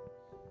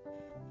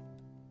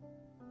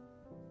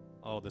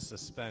 Oh, the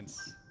suspense.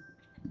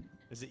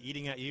 Is it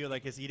eating at you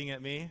like it's eating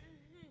at me?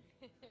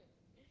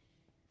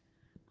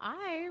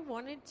 I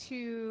wanted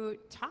to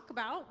talk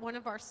about one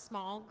of our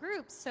small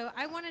groups. So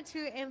I wanted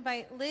to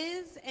invite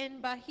Liz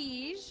and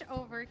Bahij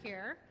over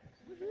here.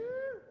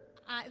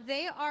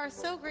 They are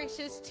so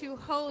gracious to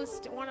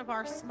host one of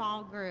our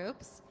small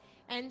groups.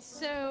 And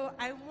so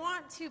I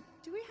want to,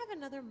 do we have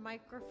another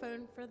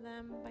microphone for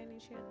them by any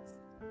chance?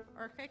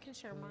 Or I can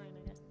share mine,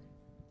 I guess.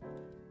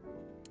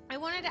 I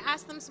wanted to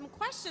ask them some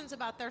questions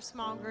about their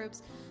small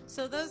groups,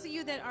 so those of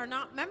you that are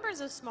not members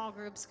of small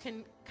groups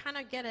can kind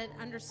of get an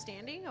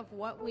understanding of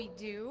what we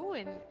do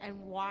and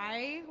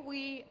why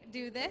we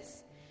do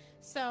this.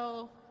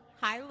 So,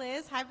 hi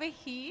Liz, hi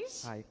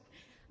Bahij. Hi.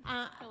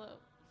 Hello.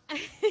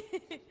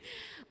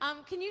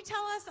 Can you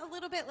tell us a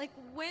little bit, like,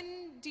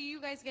 when do you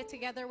guys get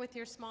together with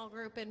your small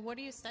group, and what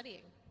are you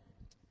studying?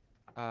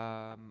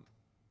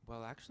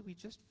 Well, actually, we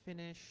just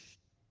finished.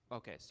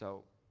 Okay,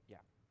 so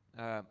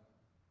yeah.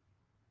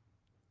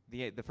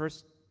 The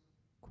first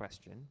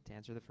question, to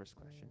answer the first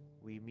question,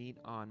 we meet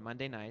on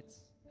Monday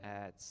nights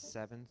at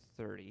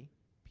 7:30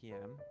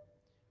 p.m.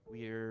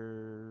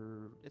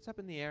 It's up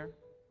in the air.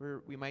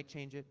 We might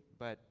change it,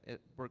 but it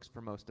works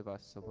for most of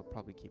us, so we'll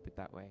probably keep it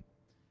that way.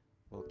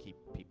 We'll keep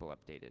people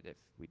updated if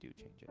we do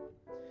change it.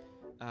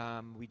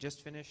 We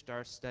just finished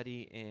our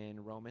study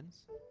in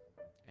Romans,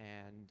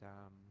 and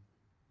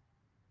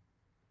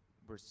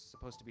we're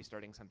supposed to be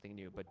starting something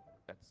new, but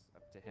that's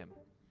up to him.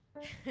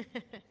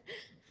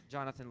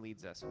 Jonathan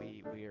leads us.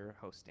 We are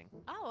hosting.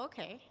 Oh,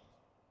 okay.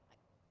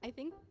 I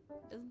think,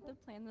 isn't the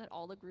plan that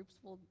all the groups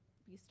will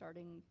be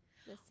starting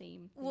the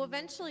same Well, thing?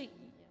 eventually,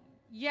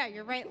 yeah,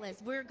 you're right,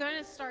 Liz. We're going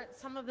to start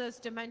some of those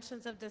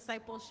dimensions of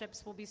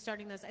discipleships. We'll be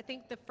starting those. I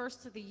think the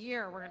first of the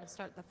year, we're going to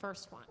start the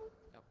first one.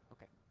 Oh,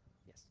 okay.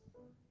 Yes.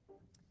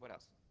 What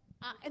else?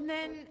 And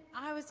then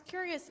I was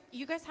curious,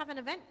 you guys have an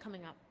event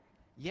coming up.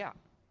 Yeah.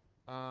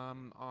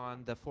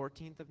 On the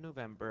 14th of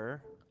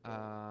November,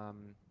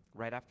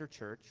 right after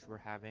church, we're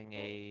having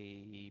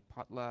a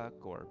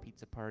potluck or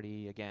pizza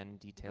party. Again,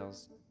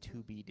 details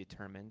to be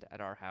determined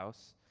at our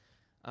house.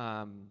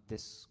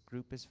 This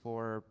group is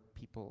for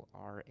people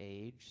our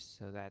age,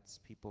 so that's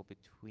people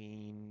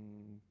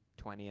between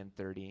 20 and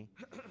 30,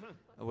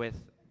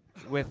 with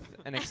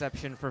an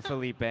exception for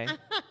Felipe.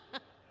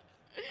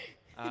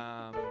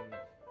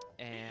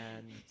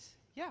 And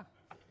yeah,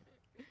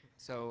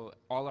 so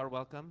all are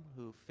welcome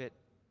who fit,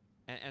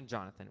 and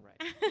Jonathan,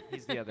 right?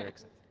 He's the other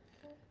exception.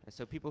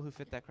 So people who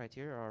fit that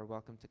criteria are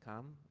welcome to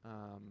come.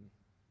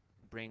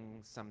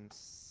 Bring some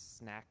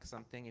snack,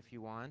 something if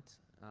you want,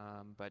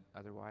 but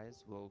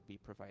otherwise we'll be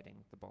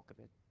providing the bulk of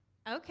it.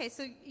 Okay,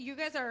 so you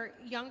guys are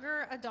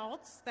younger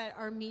adults that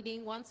are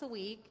meeting once a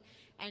week,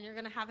 and you're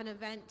going to have an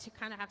event to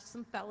kind of have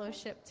some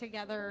fellowship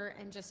together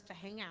and just to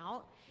hang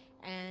out.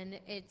 And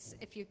it's,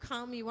 if you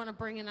come, you want to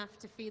bring enough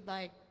to feed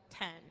like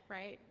 10,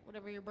 right?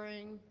 Whatever you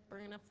bring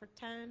enough for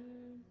 10?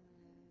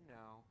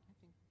 No, I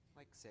think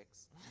like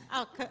 6.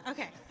 Oh,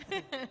 okay.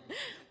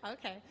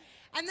 Okay.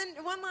 And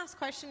then one last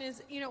question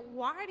is,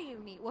 why do you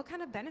meet? What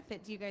kind of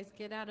benefit do you guys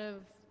get out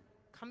of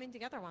coming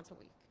together once a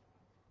week?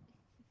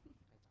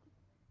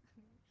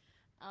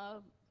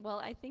 Well,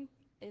 I think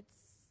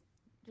it's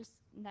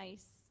just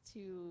nice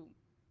to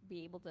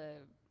be able to,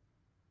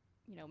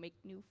 make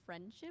new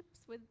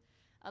friendships with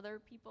other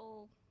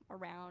people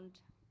around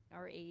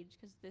our age,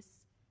 because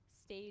this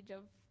stage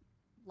of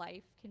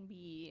life can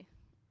be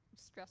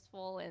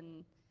stressful,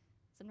 and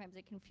sometimes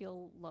it can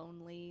feel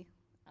lonely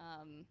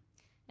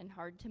and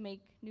hard to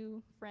make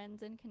new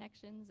friends and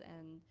connections.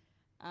 And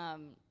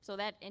so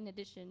that, in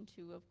addition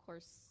to, of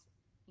course,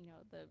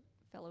 the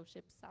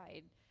fellowship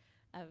side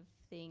of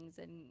things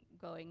and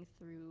going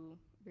through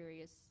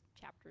various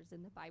chapters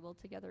in the Bible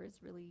together is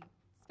really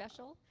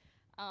special.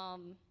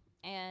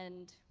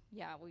 And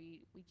yeah,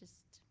 we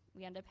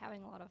end up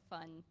having a lot of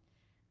fun.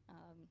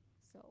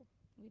 So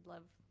we'd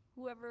love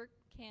whoever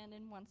can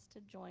and wants to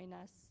join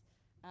us.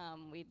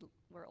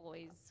 We're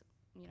always,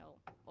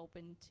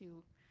 open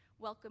to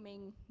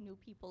welcoming new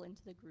people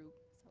into the group.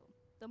 So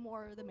the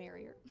more, the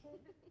merrier.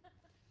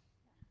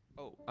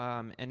 Oh,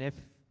 and if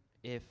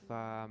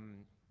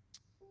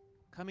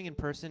coming in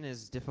person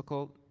is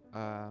difficult,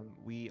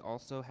 we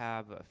also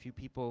have a few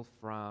people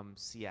from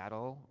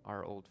Seattle,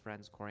 our old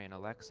friends Corey and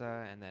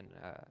Alexa, and then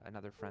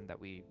another friend that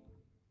we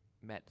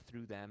met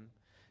through them,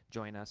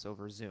 join us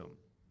over Zoom.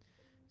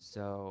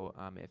 So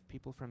if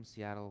people from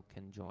Seattle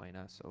can join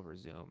us over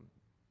Zoom,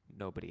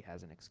 nobody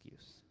has an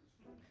excuse.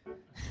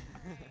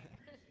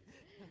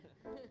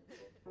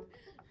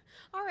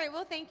 All right,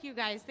 well, thank you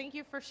guys. Thank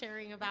you for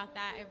sharing about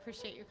that. I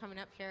appreciate you coming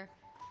up here.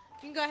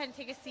 You can go ahead and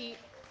take a seat.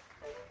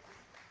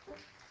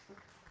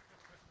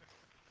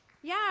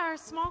 Yeah, our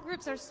small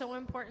groups are so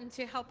important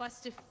to help us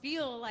to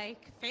feel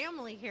like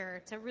family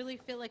here, to really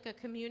feel like a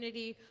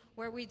community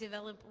where we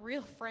develop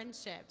real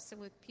friendships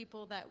with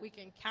people that we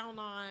can count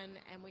on,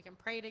 and we can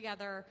pray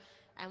together,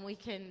 and we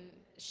can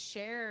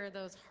share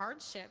those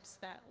hardships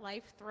that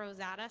life throws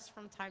at us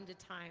from time to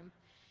time.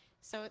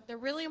 So they're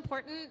really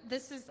important.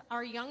 This is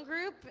our young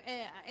group.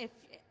 If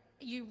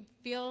you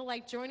feel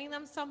like joining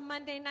them some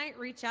Monday night,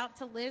 reach out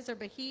to Liz or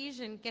Bahij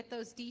and get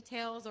those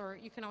details, or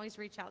you can always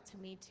reach out to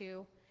me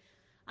too.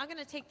 I'm going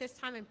to take this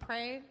time and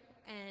pray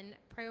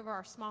over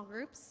our small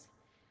groups,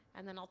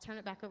 and then I'll turn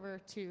it back over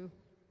to,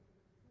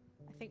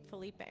 I think,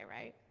 Felipe,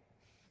 right?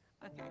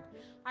 Okay.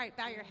 All right,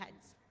 bow your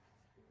heads.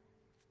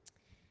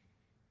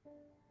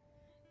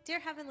 Dear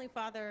Heavenly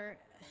Father,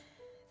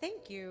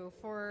 thank you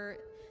for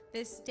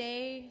this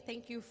day.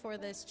 Thank you for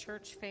this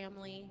church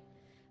family.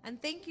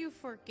 And thank you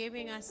for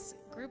giving us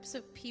groups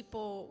of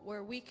people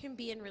where we can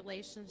be in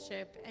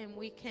relationship and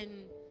we can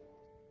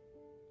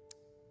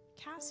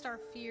cast our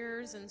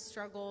fears and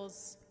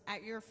struggles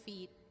at your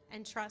feet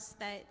and trust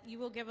that you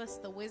will give us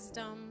the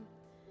wisdom,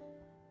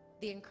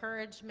 the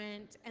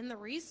encouragement, and the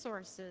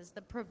resources,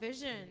 the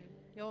provision.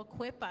 You'll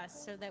equip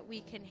us so that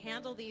we can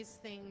handle these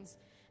things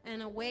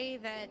in a way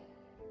that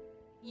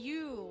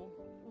you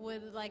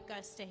would like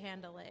us to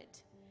handle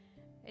it.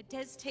 It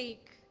does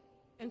take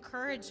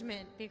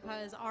encouragement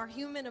because our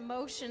human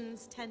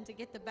emotions tend to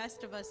get the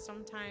best of us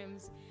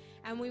sometimes,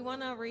 and we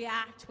want to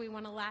react, we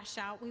want to lash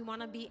out, we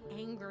want to be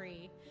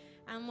angry.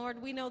 And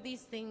Lord, we know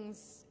these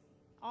things,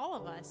 all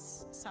of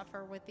us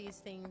suffer with these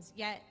things,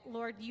 yet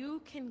Lord,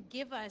 you can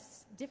give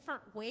us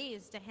different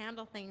ways to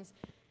handle things.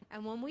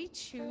 And when we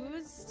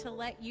choose to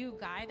let you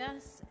guide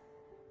us,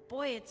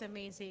 boy, it's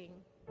amazing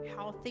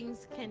how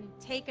things can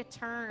take a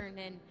turn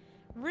and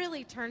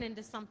really turn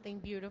into something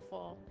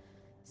beautiful.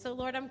 So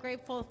Lord, I'm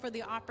grateful for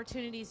the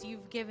opportunities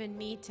you've given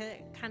me to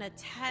kind of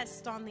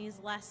test on these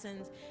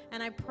lessons.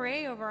 And I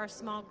pray over our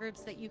small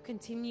groups that you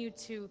continue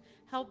to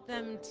help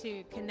them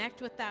to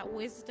connect with that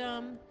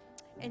wisdom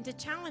and to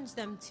challenge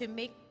them to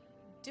make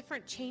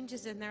different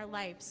changes in their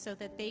life so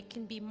that they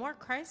can be more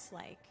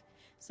Christ-like,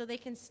 so they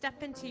can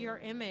step into your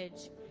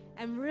image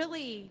and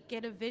really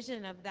get a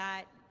vision of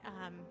that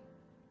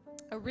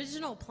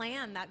original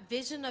plan, that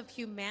vision of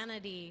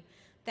humanity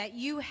that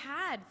you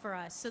had for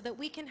us, so that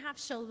we can have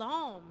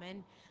shalom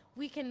and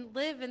we can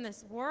live in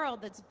this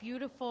world that's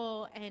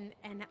beautiful and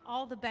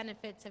all the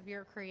benefits of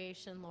your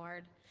creation,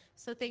 Lord.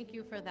 So thank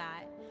you for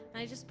that.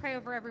 And I just pray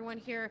over everyone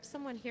here, if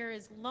someone here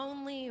is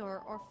lonely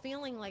or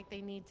feeling like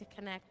they need to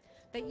connect,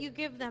 that you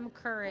give them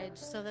courage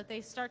so that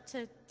they start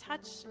to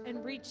touch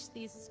and reach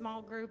these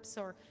small groups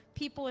or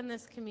people in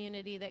this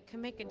community that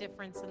can make a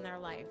difference in their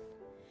life.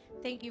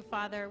 Thank you,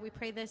 Father. We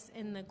pray this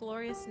in the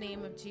glorious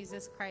name of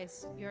Jesus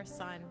Christ, your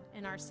Son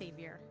and our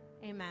Savior.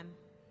 Amen.